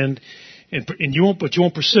 and you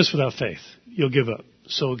won't persist without faith. You'll give up.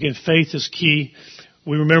 So again, faith is key.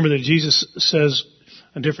 We remember that Jesus says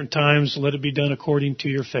at different times, let it be done according to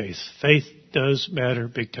your faith. Faith does matter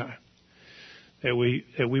big time. That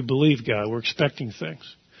we believe God. We're expecting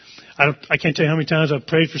things. I can't tell you how many times I've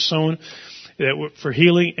prayed for someone for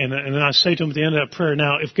healing. And then I say to him at the end of that prayer,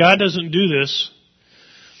 now, if God doesn't do this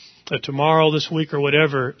tomorrow, this week, or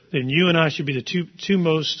whatever, then you and I should be the two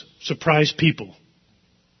most surprised people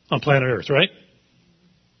on planet Earth, right?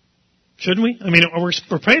 Shouldn't we? I mean,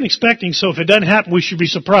 we're praying expecting, so if it doesn't happen, we should be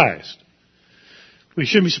surprised. We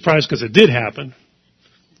shouldn't be surprised because it did happen.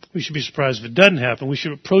 We should be surprised if it doesn't happen. We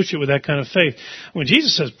should approach it with that kind of faith. When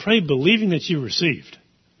Jesus says, pray believing that you received,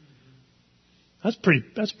 that's pretty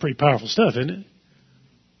powerful stuff, isn't it?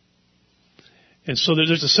 And so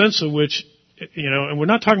there's a sense of which, and we're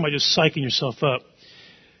not talking about just psyching yourself up.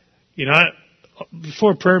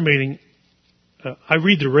 Before a prayer meeting, I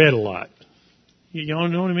read the red a lot. You all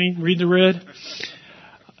know what I mean? Read the red.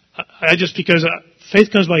 Because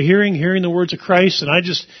faith comes by hearing the words of Christ, and I'll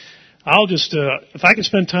just if I can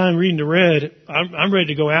spend time reading the red, I'm ready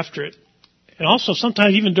to go after it. And also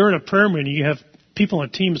sometimes even during a prayer meeting, you have people on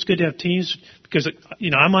a team. It's good to have teams because,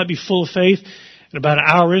 I might be full of faith, and about an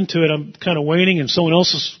hour into it, I'm kind of waning, and someone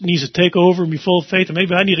else needs to take over and be full of faith, and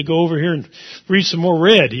maybe I need to go over here and read some more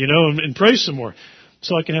red, and pray some more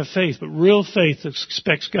so I can have faith. But real faith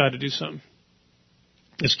expects God to do something.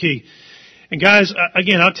 It's key. And guys,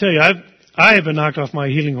 again, I'll tell you, I have been knocked off my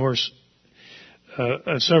healing horse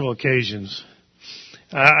on several occasions.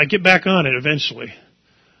 I get back on it eventually,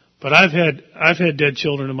 but I've had dead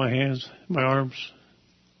children in my hands, my arms.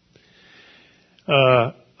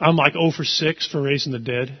 I'm like 0 for 6 for raising the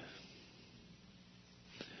dead,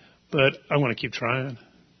 but I want to keep trying.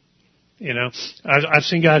 I've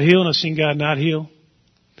seen God heal and I've seen God not heal.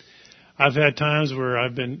 I've had times where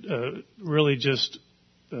I've been really just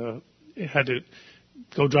had to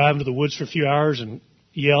go drive into the woods for a few hours and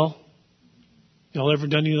yell. Y'all ever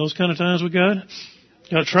done any of those kind of times with God?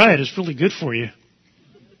 You ought to try it. It's really good for you.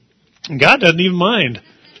 And God doesn't even mind.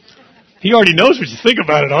 He already knows what you think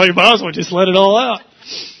about it. All you might as well just let it all out.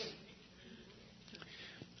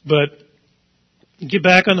 But get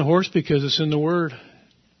back on the horse because it's in the Word.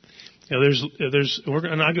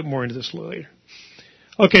 And I'll get more into this later.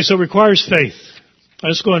 Okay, so it requires faith.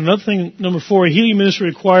 Let's go on another thing. Number 4, a healing ministry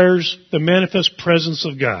requires the manifest presence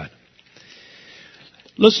of God.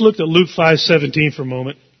 Let's look at Luke 5:17 for a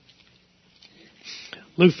moment.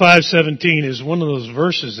 Luke 5:17 is one of those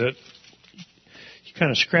verses that you kind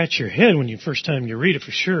of scratch your head when first time you read it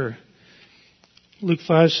for sure. Luke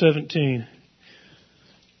 5:17.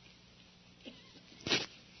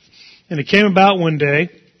 And it came about one day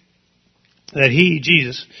that he,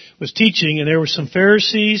 Jesus, was teaching, and there were some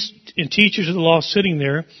Pharisees and teachers of the law sitting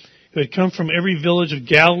there who had come from every village of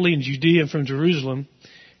Galilee and Judea and from Jerusalem.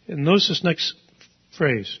 And notice this next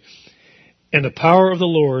phrase. And the power of the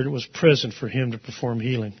Lord was present for him to perform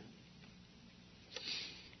healing.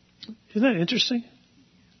 Isn't that interesting?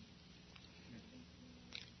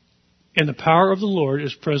 And the power of the Lord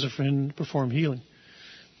is present for him to perform healing.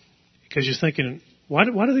 Because you're thinking, why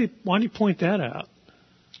do you point that out?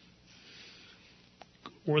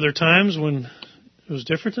 Were there times when it was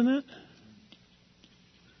different than that?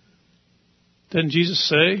 Didn't Jesus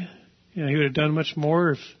say, he would have done much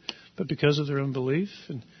more but because of their unbelief?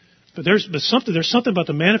 But there's something about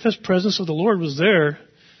the manifest presence of the Lord was there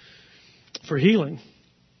for healing.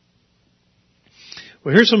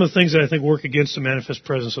 Well, here's some of the things that I think work against the manifest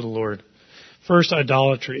presence of the Lord. First,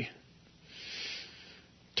 idolatry.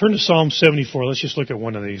 Turn to Psalm 74. Let's just look at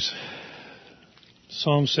one of these.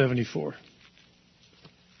 Psalm 74.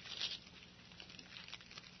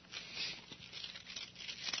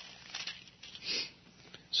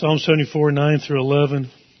 Psalm 74, 9 through 11. It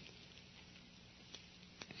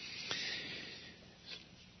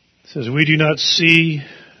says, we do not see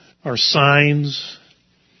our signs.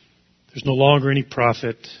 There's no longer any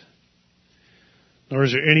prophet. Nor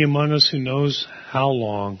is there any among us who knows how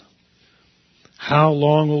long. How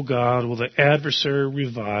long, O God, will the adversary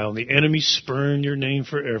revile, the enemy spurn your name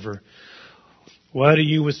forever? Why do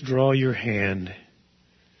you withdraw your hand,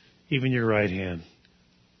 even your right hand?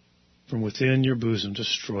 From within your bosom,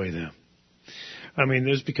 destroy them. I mean,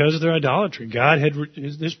 it's because of their idolatry. God had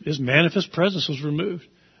his manifest presence was removed,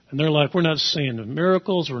 and they're like, we're not seeing the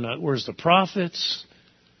miracles. Where's the prophets?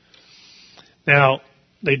 Now,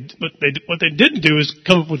 what they didn't do is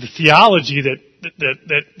come up with a theology that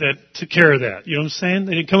took care of that. You know what I'm saying?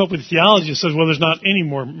 They didn't come up with a theology that says, well, there's not any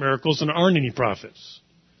more miracles and there aren't any prophets.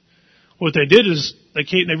 What they did is they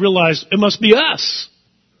realized it must be us.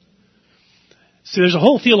 See, there's a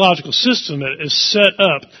whole theological system that is set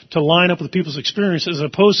up to line up with people's experiences as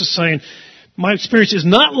opposed to saying, my experience is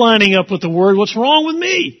not lining up with the Word. What's wrong with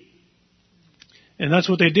me? And that's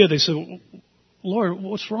what they did. They said, Lord,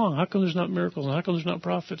 what's wrong? How come there's not miracles? And how come there's not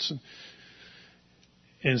prophets?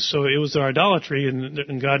 And so it was their idolatry,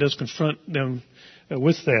 and God does confront them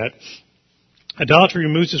with that. Idolatry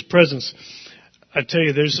removes His presence. I tell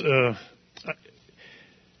you, there's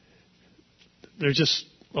just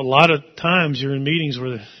a lot of times you're in meetings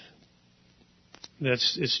where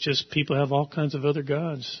it's just people have all kinds of other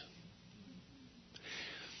gods.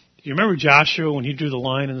 You remember Joshua when he drew the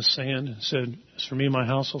line in the sand and said, "As for me and my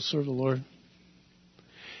house, I'll serve the Lord."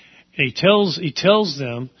 And he tells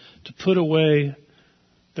them to put away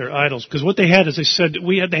their idols, because what they had is they said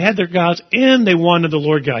they had their gods and they wanted the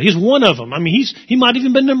Lord God. He's one of them. I mean, he might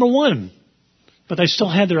even been number one, but they still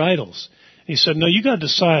had their idols. And he said, "No, you got to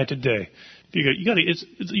decide today. You're going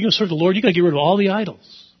to serve the Lord. You got to get rid of all the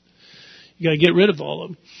idols. You got to get rid of all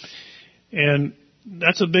of them." And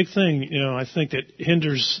that's a big thing. I think it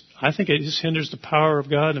just hinders the power of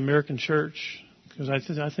God in the American church, because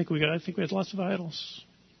I think we have lots of idols.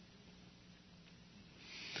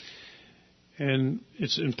 And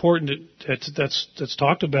it's important that's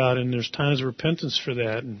talked about, and there's times of repentance for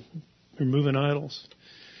that and removing idols.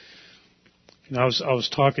 I was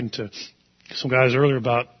talking to some guys earlier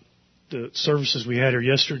about the services we had here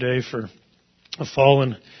yesterday for a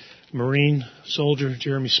fallen Marine soldier,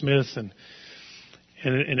 Jeremy Smith, and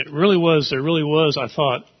it really was. There really was.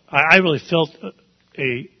 I really felt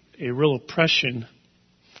a real oppression,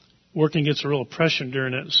 working against a real oppression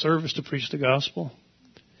during that service to preach the gospel.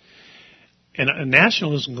 And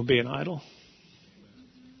nationalism can be an idol.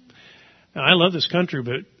 Now, I love this country,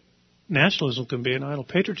 but nationalism can be an idol.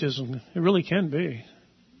 Patriotism, it really can be.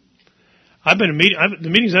 I've been in the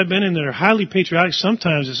meetings I've been in that are highly patriotic.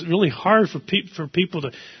 Sometimes it's really hard for people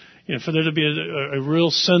to, for there to be a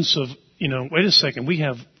real sense of, wait a second, we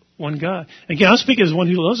have one God. Again, I'm speaking as one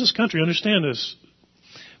who loves this country. Understand this.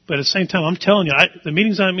 But at the same time, I'm telling you, the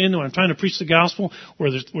meetings I'm in when I'm trying to preach the gospel, where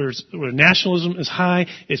nationalism is high,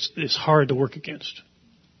 it's hard to work against.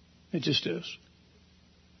 It just is.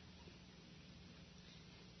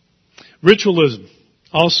 Ritualism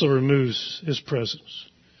also removes His presence.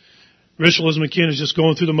 Ritualism, again, is just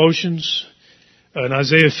going through the motions. In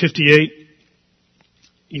Isaiah 58,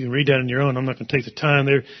 you can read that on your own. I'm not going to take the time.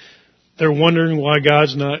 They're wondering why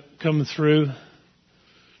God's not coming through.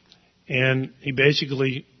 And He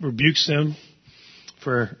basically rebukes them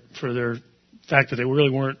for their fact that they really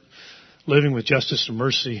weren't living with justice and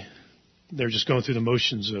mercy. They're just going through the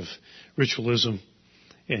motions of ritualism,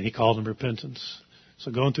 and He called them repentance.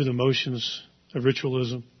 So going through the motions of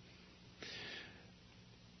ritualism.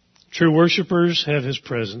 True worshipers have His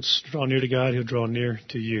presence. Draw near to God, He'll draw near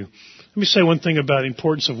to you. Let me say one thing about the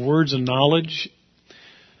importance of words and knowledge,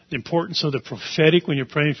 the importance of the prophetic when you're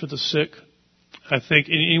praying for the sick. I think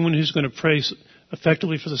anyone who's going to pray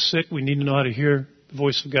effectively for the sick, we need to know how to hear the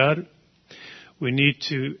voice of God. We need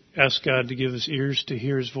to ask God to give us ears to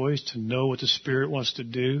hear His voice, to know what the Spirit wants to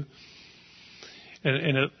do.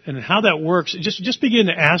 And how that works, just begin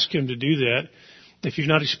to ask Him to do that. If you've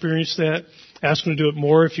not experienced that, ask Him to do it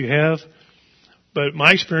more if you have. But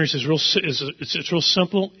my experience is it's real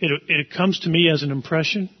simple. It comes to me as an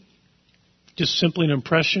impression, just simply an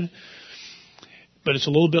impression. But it's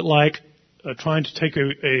a little bit like trying to take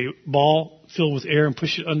a ball filled with air and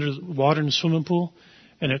push it under the water in a swimming pool,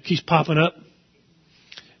 and it keeps popping up.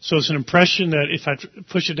 So it's an impression that if I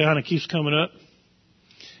push it down, it keeps coming up.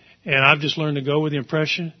 And I've just learned to go with the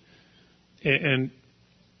impression. And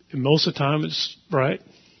most of the time it's right.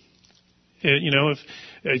 If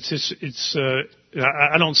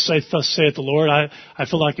I don't say, "Thus saith the Lord." I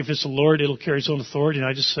feel like if it's the Lord, it'll carry its own authority, and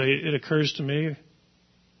I just say, "It occurs to me,"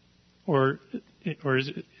 or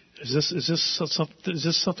is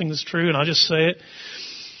this something that's true? And I'll just say it,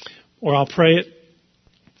 or I'll pray it.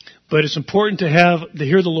 But it's important to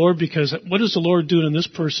hear the Lord, because what is the Lord doing in this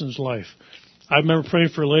person's life? I remember praying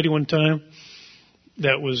for a lady one time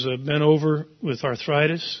that was bent over with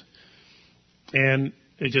arthritis, and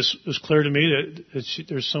it just was clear to me that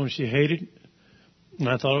there's someone she hated, and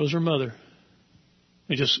I thought it was her mother.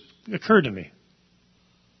 It just occurred to me.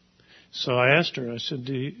 So I asked her, I said,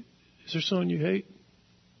 "Is there someone you hate?"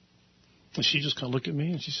 And she just kind of looked at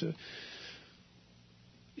me and she said,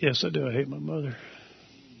 "Yes, I do. I hate my mother."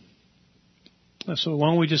 So why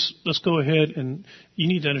don't let's go ahead, and you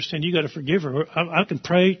need to understand, you got to forgive her. I can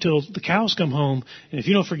pray till the cows come home, and if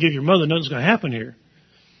you don't forgive your mother, nothing's going to happen here.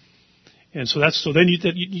 And so then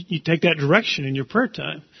you take that direction in your prayer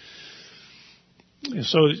time. And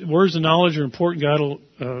so words of knowledge are important. God will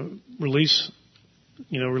release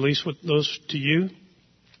those to you.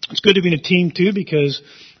 It's good to be in a team too, because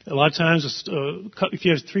a lot of times if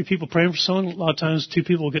you have 3 people praying for someone, a lot of times 2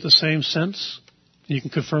 people will get the same sense. You can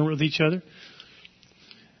confirm it with each other.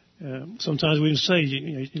 Sometimes we even say,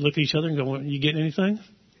 you look at each other and go, well, you getting anything?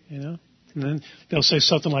 And then they'll say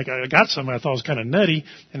something like, I got something I thought was kind of nutty.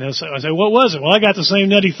 And I say, what was it? Well, I got the same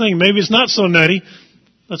nutty thing. Maybe it's not so nutty.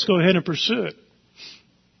 Let's go ahead and pursue it.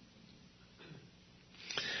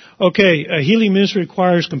 Okay, healing ministry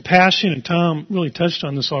requires compassion, and Tom really touched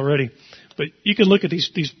on this already. But you can look at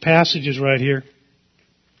these passages right here.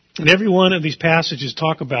 And every one of these passages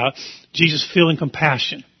talk about Jesus feeling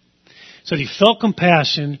compassion. So he felt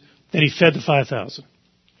compassion, then he fed the 5,000.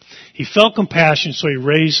 He felt compassion, so he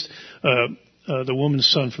raised the woman's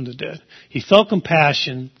son from the dead. He felt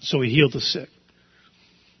compassion, so he healed the sick.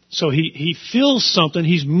 So he feels something,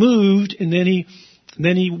 he's moved, and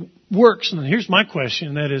then he works. And here's my question,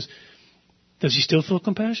 and that is, does he still feel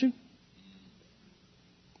compassion?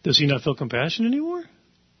 Does he not feel compassion anymore?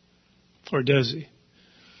 Or does he?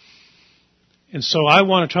 And so I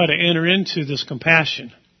want to try to enter into this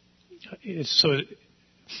compassion.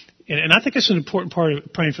 And I think it's an important part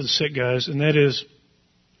of praying for the sick, guys, and that is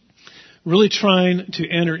really trying to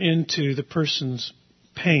enter into the person's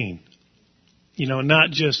pain. Not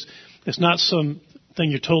just, it's not something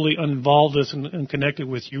you're totally uninvolved with and unconnected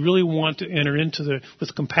with. You really want to enter into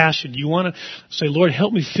with compassion. You want to say, Lord,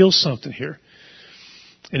 help me feel something here.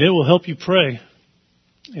 And it will help you pray.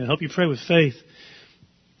 And help you pray with faith.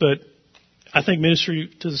 But I think ministry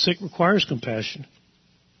to the sick requires compassion.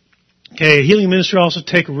 Okay, healing ministry also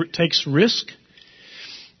takes risk.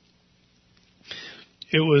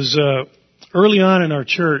 It was early on in our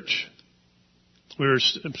church. We were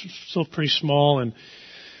still pretty small,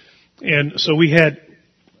 and so we had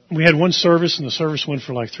one service, and the service went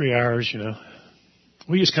for like 3 hours.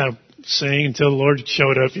 We just kind of sang until the Lord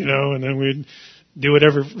showed up, and then we'd do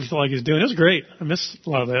whatever we felt like He was doing. It was great. I missed a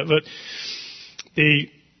lot of that, but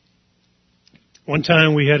one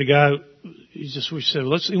time we had a guy. We said,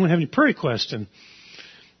 well, anyone have any prayer requests? And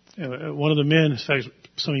one of the men, in fact,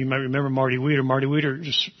 some of you might remember Marty Weeder. Marty Weeder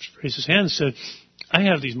just raised his hand and said, I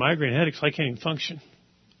have these migraine headaches. I can't even function.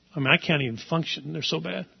 I can't even function. They're so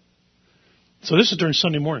bad. So this is during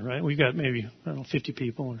Sunday morning, right? We've got maybe, 50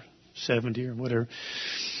 people or 70 or whatever.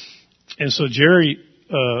 And so Jerry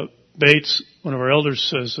Bates, one of our elders,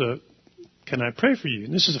 says, can I pray for you?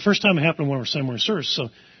 And this is the first time it happened in one of our Sunday morning services. So,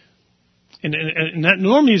 and that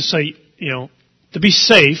normally you say, to be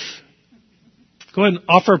safe, go ahead and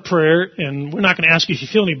offer a prayer, and we're not going to ask you if you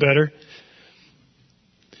feel any better.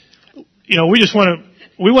 We just want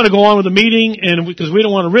to go on with the meeting, and because we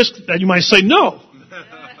don't want to risk that you might say no.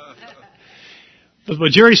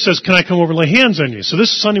 But Jerry says, can I come over and lay hands on you? So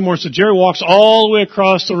this is Sunday morning, so Jerry walks all the way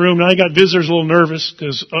across the room. Now I got visitors a little nervous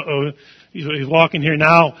because, he's walking here.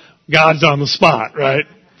 Now God's on the spot, right?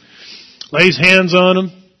 Lays hands on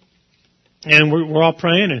him, and we're all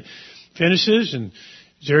praying, and finishes, and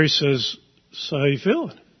Jerry says, so how you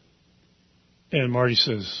feeling? And Marty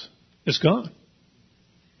says, it's gone.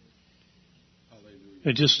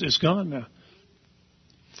 It's gone now.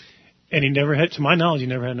 And he never had, to my knowledge, he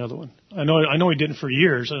never had another one. I know he didn't for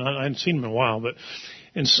years, and I hadn't seen him in a while,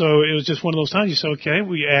 and so it was just one of those times you say, okay,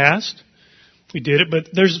 we asked, we did it, but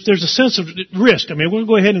there's a sense of risk. We'll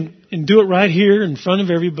go ahead and do it right here in front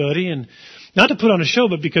of everybody, and not to put on a show,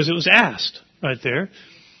 but because it was asked right there.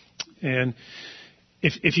 And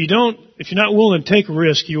if you're not willing to take a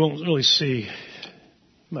risk, you won't really see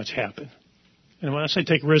much happen. And when I say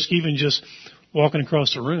take a risk, even just walking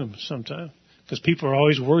across the room sometimes, because people are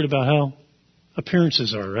always worried about how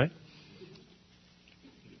appearances are, right?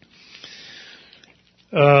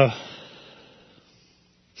 I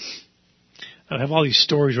have all these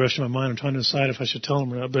stories rushing in my mind. I'm trying to decide if I should tell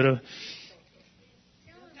them or not, but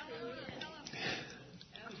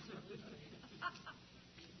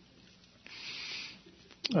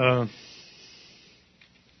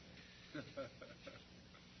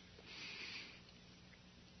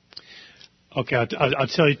okay, I'll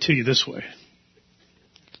tell it to you this way.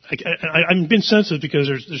 I'm being sensitive because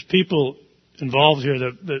there's people involved here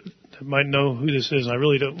that might know who this is, and I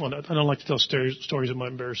really don't like to tell stories that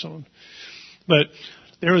might embarrass someone. But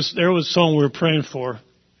there was someone we were praying for,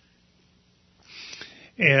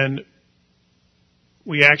 and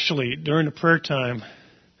we actually, during the prayer time,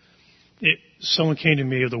 someone came to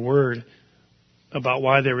me with a word about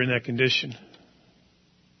why they were in that condition.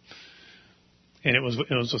 And it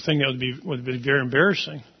was a thing that would be very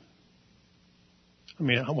embarrassing.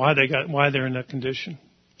 Why they're in that condition.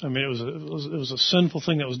 It was a sinful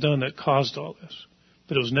thing that was done that caused all this,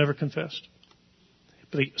 but it was never confessed.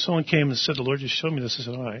 But someone came and said, the Lord just showed me this. I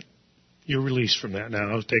said, all right, you're released from that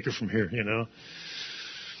now. I'll take her from here,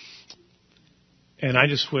 And I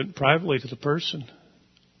just went privately to the person.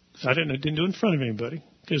 I didn't do it in front of anybody.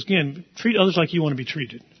 Because again, treat others like you want to be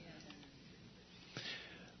treated.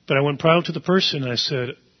 But I went private to the person and I said,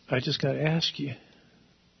 I just got to ask you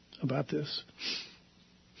about this.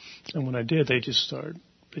 And when I did, they just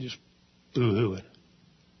boo-hooing.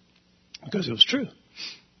 Because it was true.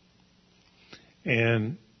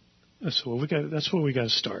 And that's where we got to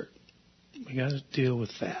start. We got to deal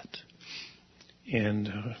with that.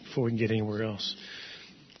 And before we can get anywhere else.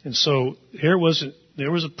 And so there was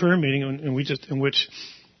a prayer meeting in which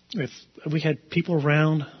if we had people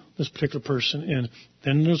around this particular person, and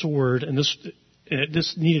then there's a word, and this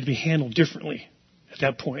needed to be handled differently at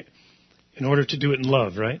that point in order to do it in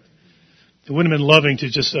love, right? It wouldn't have been loving to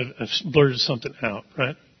just have blurted something out,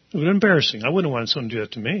 right? It would have been embarrassing. I wouldn't want someone to do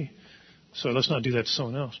that to me. So let's not do that to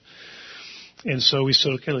someone else. And so we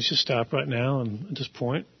said, okay, let's just stop right now and at this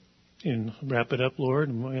point and wrap it up, Lord.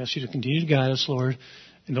 And we ask you to continue to guide us, Lord,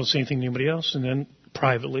 and don't say anything to anybody else. And then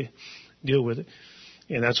privately deal with it.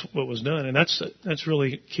 And that's what was done. And that's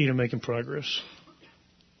really key to making progress.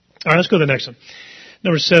 All right, let's go to the next one.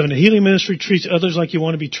 Number 7, the healing ministry treats others like you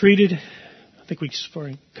want to be treated. I think we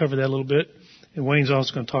covered that a little bit. And Wayne's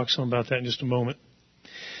also going to talk some about that in just a moment.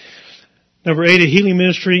 Number 8, a healing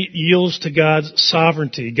ministry yields to God's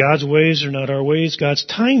sovereignty. God's ways are not our ways. God's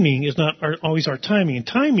timing is not always our timing. And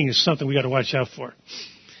timing is something we got to watch out for.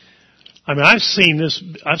 I mean, I've seen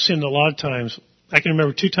it a lot of times. I can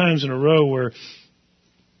remember 2 times in a row where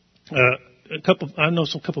I know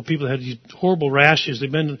some couple of people that had these horrible rashes.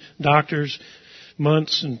 They've been to doctors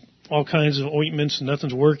months and all kinds of ointments and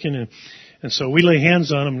nothing's working. And so we lay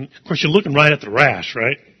hands on them. Of course, you're looking right at the rash,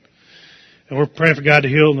 right? And we're praying for God to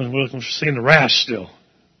heal, and then we're seeing the rash still.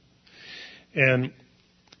 And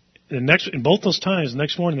in both those times, the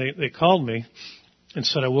next morning they called me and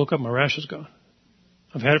said, I woke up, my rash is gone.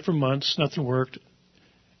 I've had it for months, nothing worked.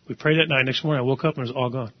 We prayed that night. Next morning I woke up and it was all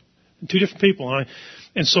gone. And 2 different people.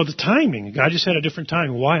 And so the timing, God just had a different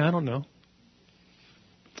timing. Why? I don't know.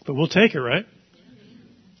 But we'll take it, right?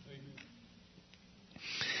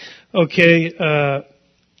 Okay,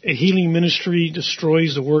 a healing ministry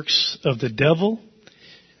destroys the works of the devil.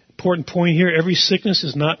 Important point here, every sickness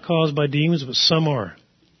is not caused by demons, but some are.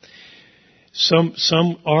 Some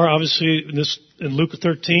are, obviously, in Luke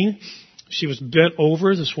 13, she was bent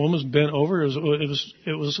over, this woman was bent over,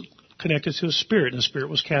 it was connected to a spirit, and the spirit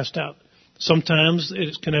was cast out. Sometimes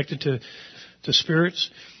it's connected to spirits,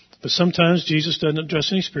 but sometimes Jesus doesn't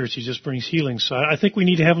address any spirits, he just brings healing. So I think we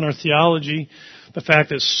need to have in our theology the fact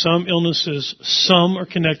that some illnesses, some are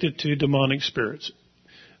connected to demonic spirits.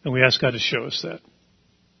 And we ask God to show us that.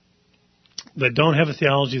 That don't have a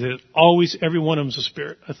theology that always every one of them is a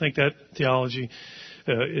spirit. I think that theology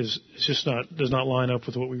does not line up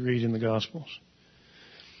with what we read in the Gospels.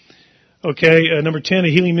 Okay, number 10, a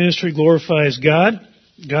healing ministry glorifies God.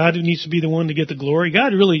 God needs to be the one to get the glory.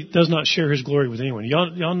 God really does not share His glory with anyone.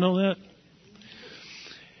 Y'all know that?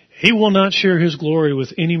 He will not share His glory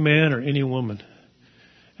with any man or any woman.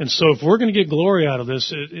 And so if we're going to get glory out of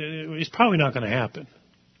this, it's probably not going to happen.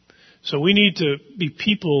 So we need to be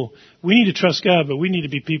people, we need to trust God, but we need to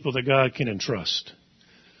be people that God can entrust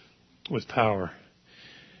with power.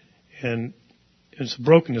 And it's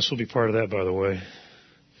brokenness will be part of that, by the way.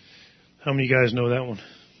 How many of you guys know that one?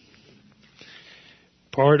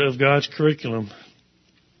 Part of God's curriculum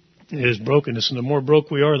is brokenness. And the more broke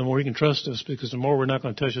we are, the more He can trust us, because the more we're not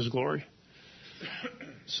going to touch His glory.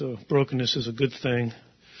 So brokenness is a good thing.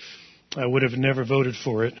 I would have never voted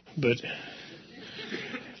for it, but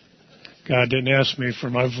God didn't ask me for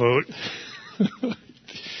my vote.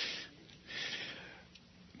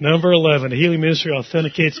 Number 11, the healing ministry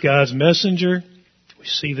authenticates God's messenger. We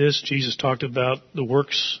see this. Jesus talked about the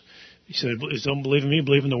works. He said, don't believe in me,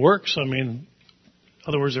 believe in the works. I mean, in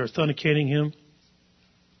other words, they're authenticating Him.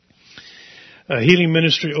 Healing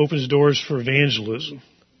ministry opens doors for evangelism.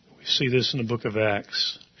 We see this in the book of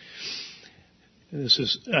Acts. This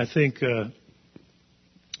is, I think,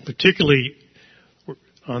 particularly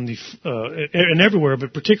on the and everywhere,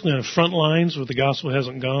 but particularly on the front lines where the gospel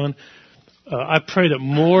hasn't gone. I pray that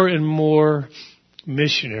more and more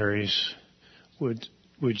missionaries would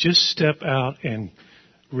just step out and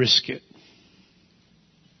risk it.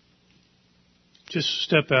 Just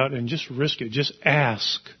step out and just risk it. Just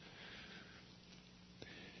ask.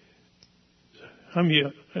 How many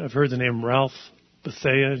of you have heard the name Ralph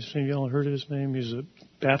Bethea? Some of y'all heard of his name? He's a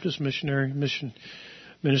Baptist missionary,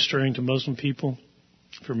 ministering to Muslim people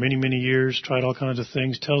for many, many years, tried all kinds of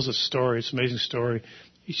things, tells a story. It's an amazing story.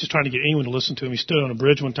 He's just trying to get anyone to listen to him. He stood on a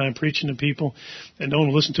bridge one time preaching to people, and no one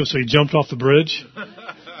would listen to him, so he jumped off the bridge.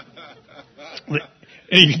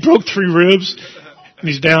 And he broke 3 ribs, and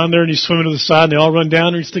he's down there, and he's swimming to the side, and they all run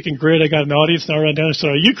down there. He's thinking, great, I got an audience, and I run down and say,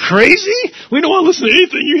 are you crazy? We don't want to listen to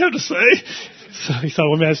anything you have to say. So he thought,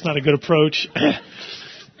 well, man, that's not a good approach. And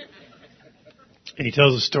he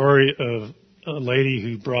tells a story of a lady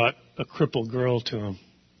who brought a crippled girl to him.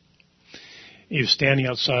 He was standing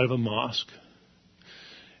outside of a mosque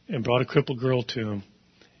and brought a crippled girl to him.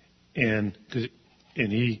 And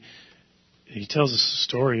he tells us the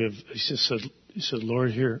story of, he said,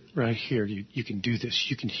 Lord, right here, you can do this.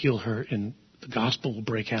 You can heal her, and the gospel will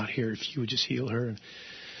break out here if you would just heal her.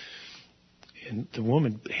 And the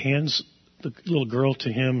woman hands the little girl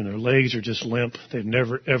to him, and her legs are just limp. They've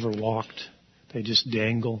never, ever walked. They just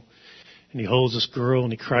dangle. And he holds this girl,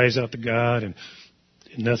 and he cries out to God, and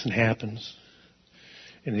nothing happens.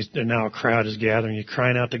 And now a crowd is gathering. He's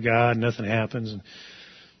crying out to God, and nothing happens. And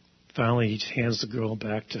finally, he hands the girl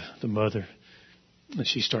back to the mother. And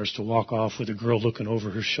she starts to walk off with the girl looking over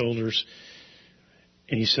her shoulders.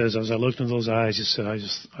 And he says, as I looked into those eyes, he said,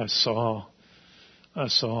 I saw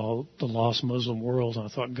the lost Muslim world. And I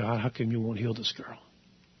thought, God, how come you won't heal this girl?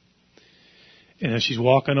 And as she's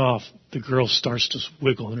walking off, the girl starts to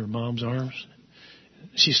wiggle in her mom's arms.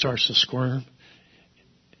 She starts to squirm.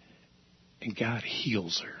 And God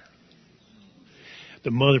heals her.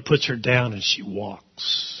 The mother puts her down and she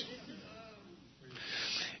walks.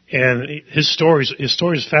 And his story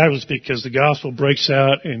is fabulous because the gospel breaks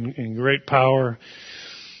out in great power,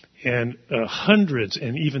 and hundreds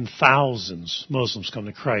and even thousands Muslims come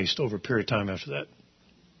to Christ over a period of time after that.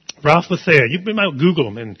 Ralph Bethea, you might Google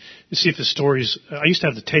him and see if the stories. I used to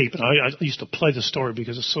have the tape, and I used to play the story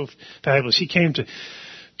because it's so fabulous. He came to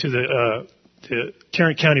the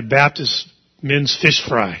Tarrant County Baptist Men's Fish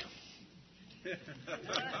Fry.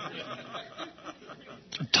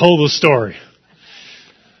 Told the story.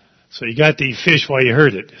 So you got the fish while you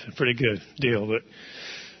heard it. A pretty good deal. But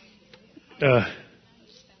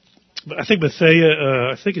I think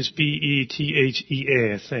Bethea, I think it's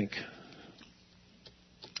Bethea, I think.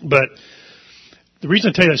 But the reason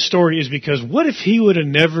I tell you that story is because what if he would have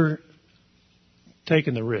never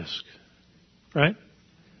taken the risk? Right?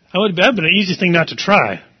 That would have been an easy thing not to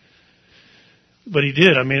try. But he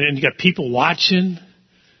did. I mean, and you got people watching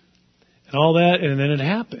and all that, and then it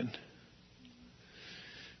happened.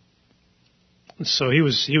 So he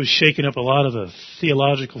was shaking up a lot of the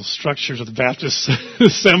theological structures of the Baptist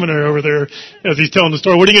seminary over there as he's telling the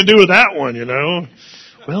story. What are you going to do with that one, you know?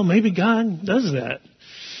 Well, maybe God does that.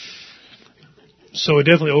 So it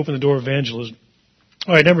definitely opened the door of evangelism.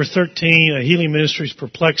 All right, number 13, healing ministry is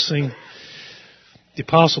perplexing. The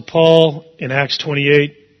Apostle Paul in Acts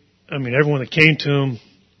 28, I mean, everyone that came to him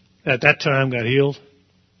at that time got healed.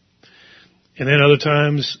 And then other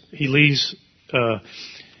times he leaves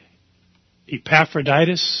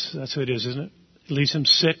Epaphroditus, that's who it is, isn't it? He leaves him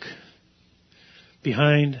sick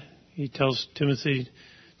behind. He tells Timothy,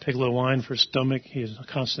 take a little wine for his stomach. He has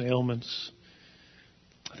constant ailments.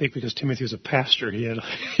 I think because Timothy was a pastor, he had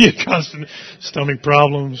constant stomach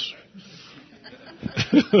problems.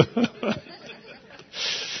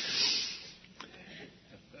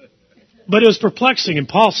 But it was perplexing, and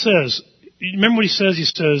Paul says, you remember what he says? He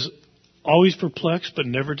says, always perplexed but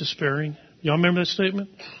never despairing. Y'all remember that statement?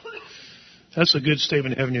 That's a good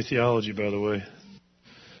statement having your theology, by the way.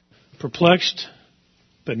 Perplexed,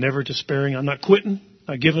 but never despairing. I'm not quitting,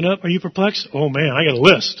 not giving up. Are you perplexed? Oh man, I got a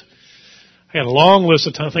list. I got a long list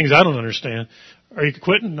of things I don't understand. Are you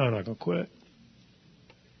quitting? No, I'm not going to quit.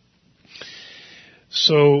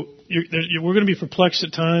 So we're going to be perplexed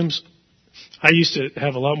at times. I used to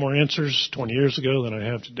have a lot more answers 20 years ago than I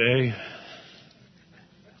have today.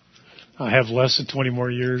 I have less than 20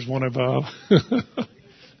 more years, won't I, Bob?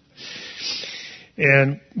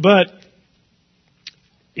 But,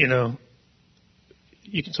 you know,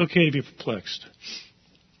 it's okay to be perplexed.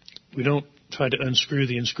 We don't try to unscrew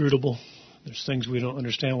the inscrutable. There's things we don't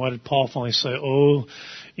understand. Why did Paul finally say,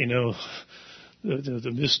 you know,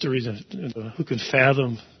 the mysteries, who can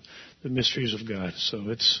fathom the mysteries of God? So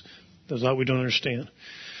there's a lot we don't understand.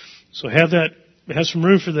 So have some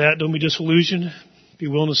room for that. Don't be disillusioned. Be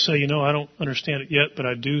willing to say, you know, I don't understand it yet, but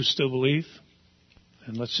I do still believe.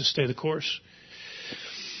 And let's just stay the course.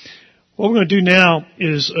 What we're going to do now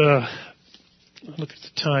is, look at the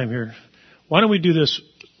time here. Why don't we do this?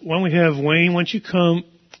 Why don't we have Wayne? Why don't you come?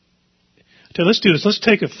 Let's do this. Let's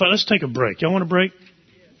take a break. Y'all want a break?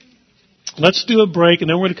 Let's do a break, and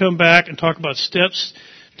then we're going to come back and talk about steps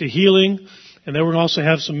to healing, and then we're going to also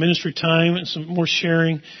have some ministry time and some more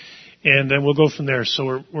sharing, and then we'll go from there.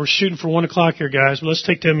 So we're shooting for 1 o'clock here, guys, but let's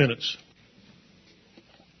take 10 minutes.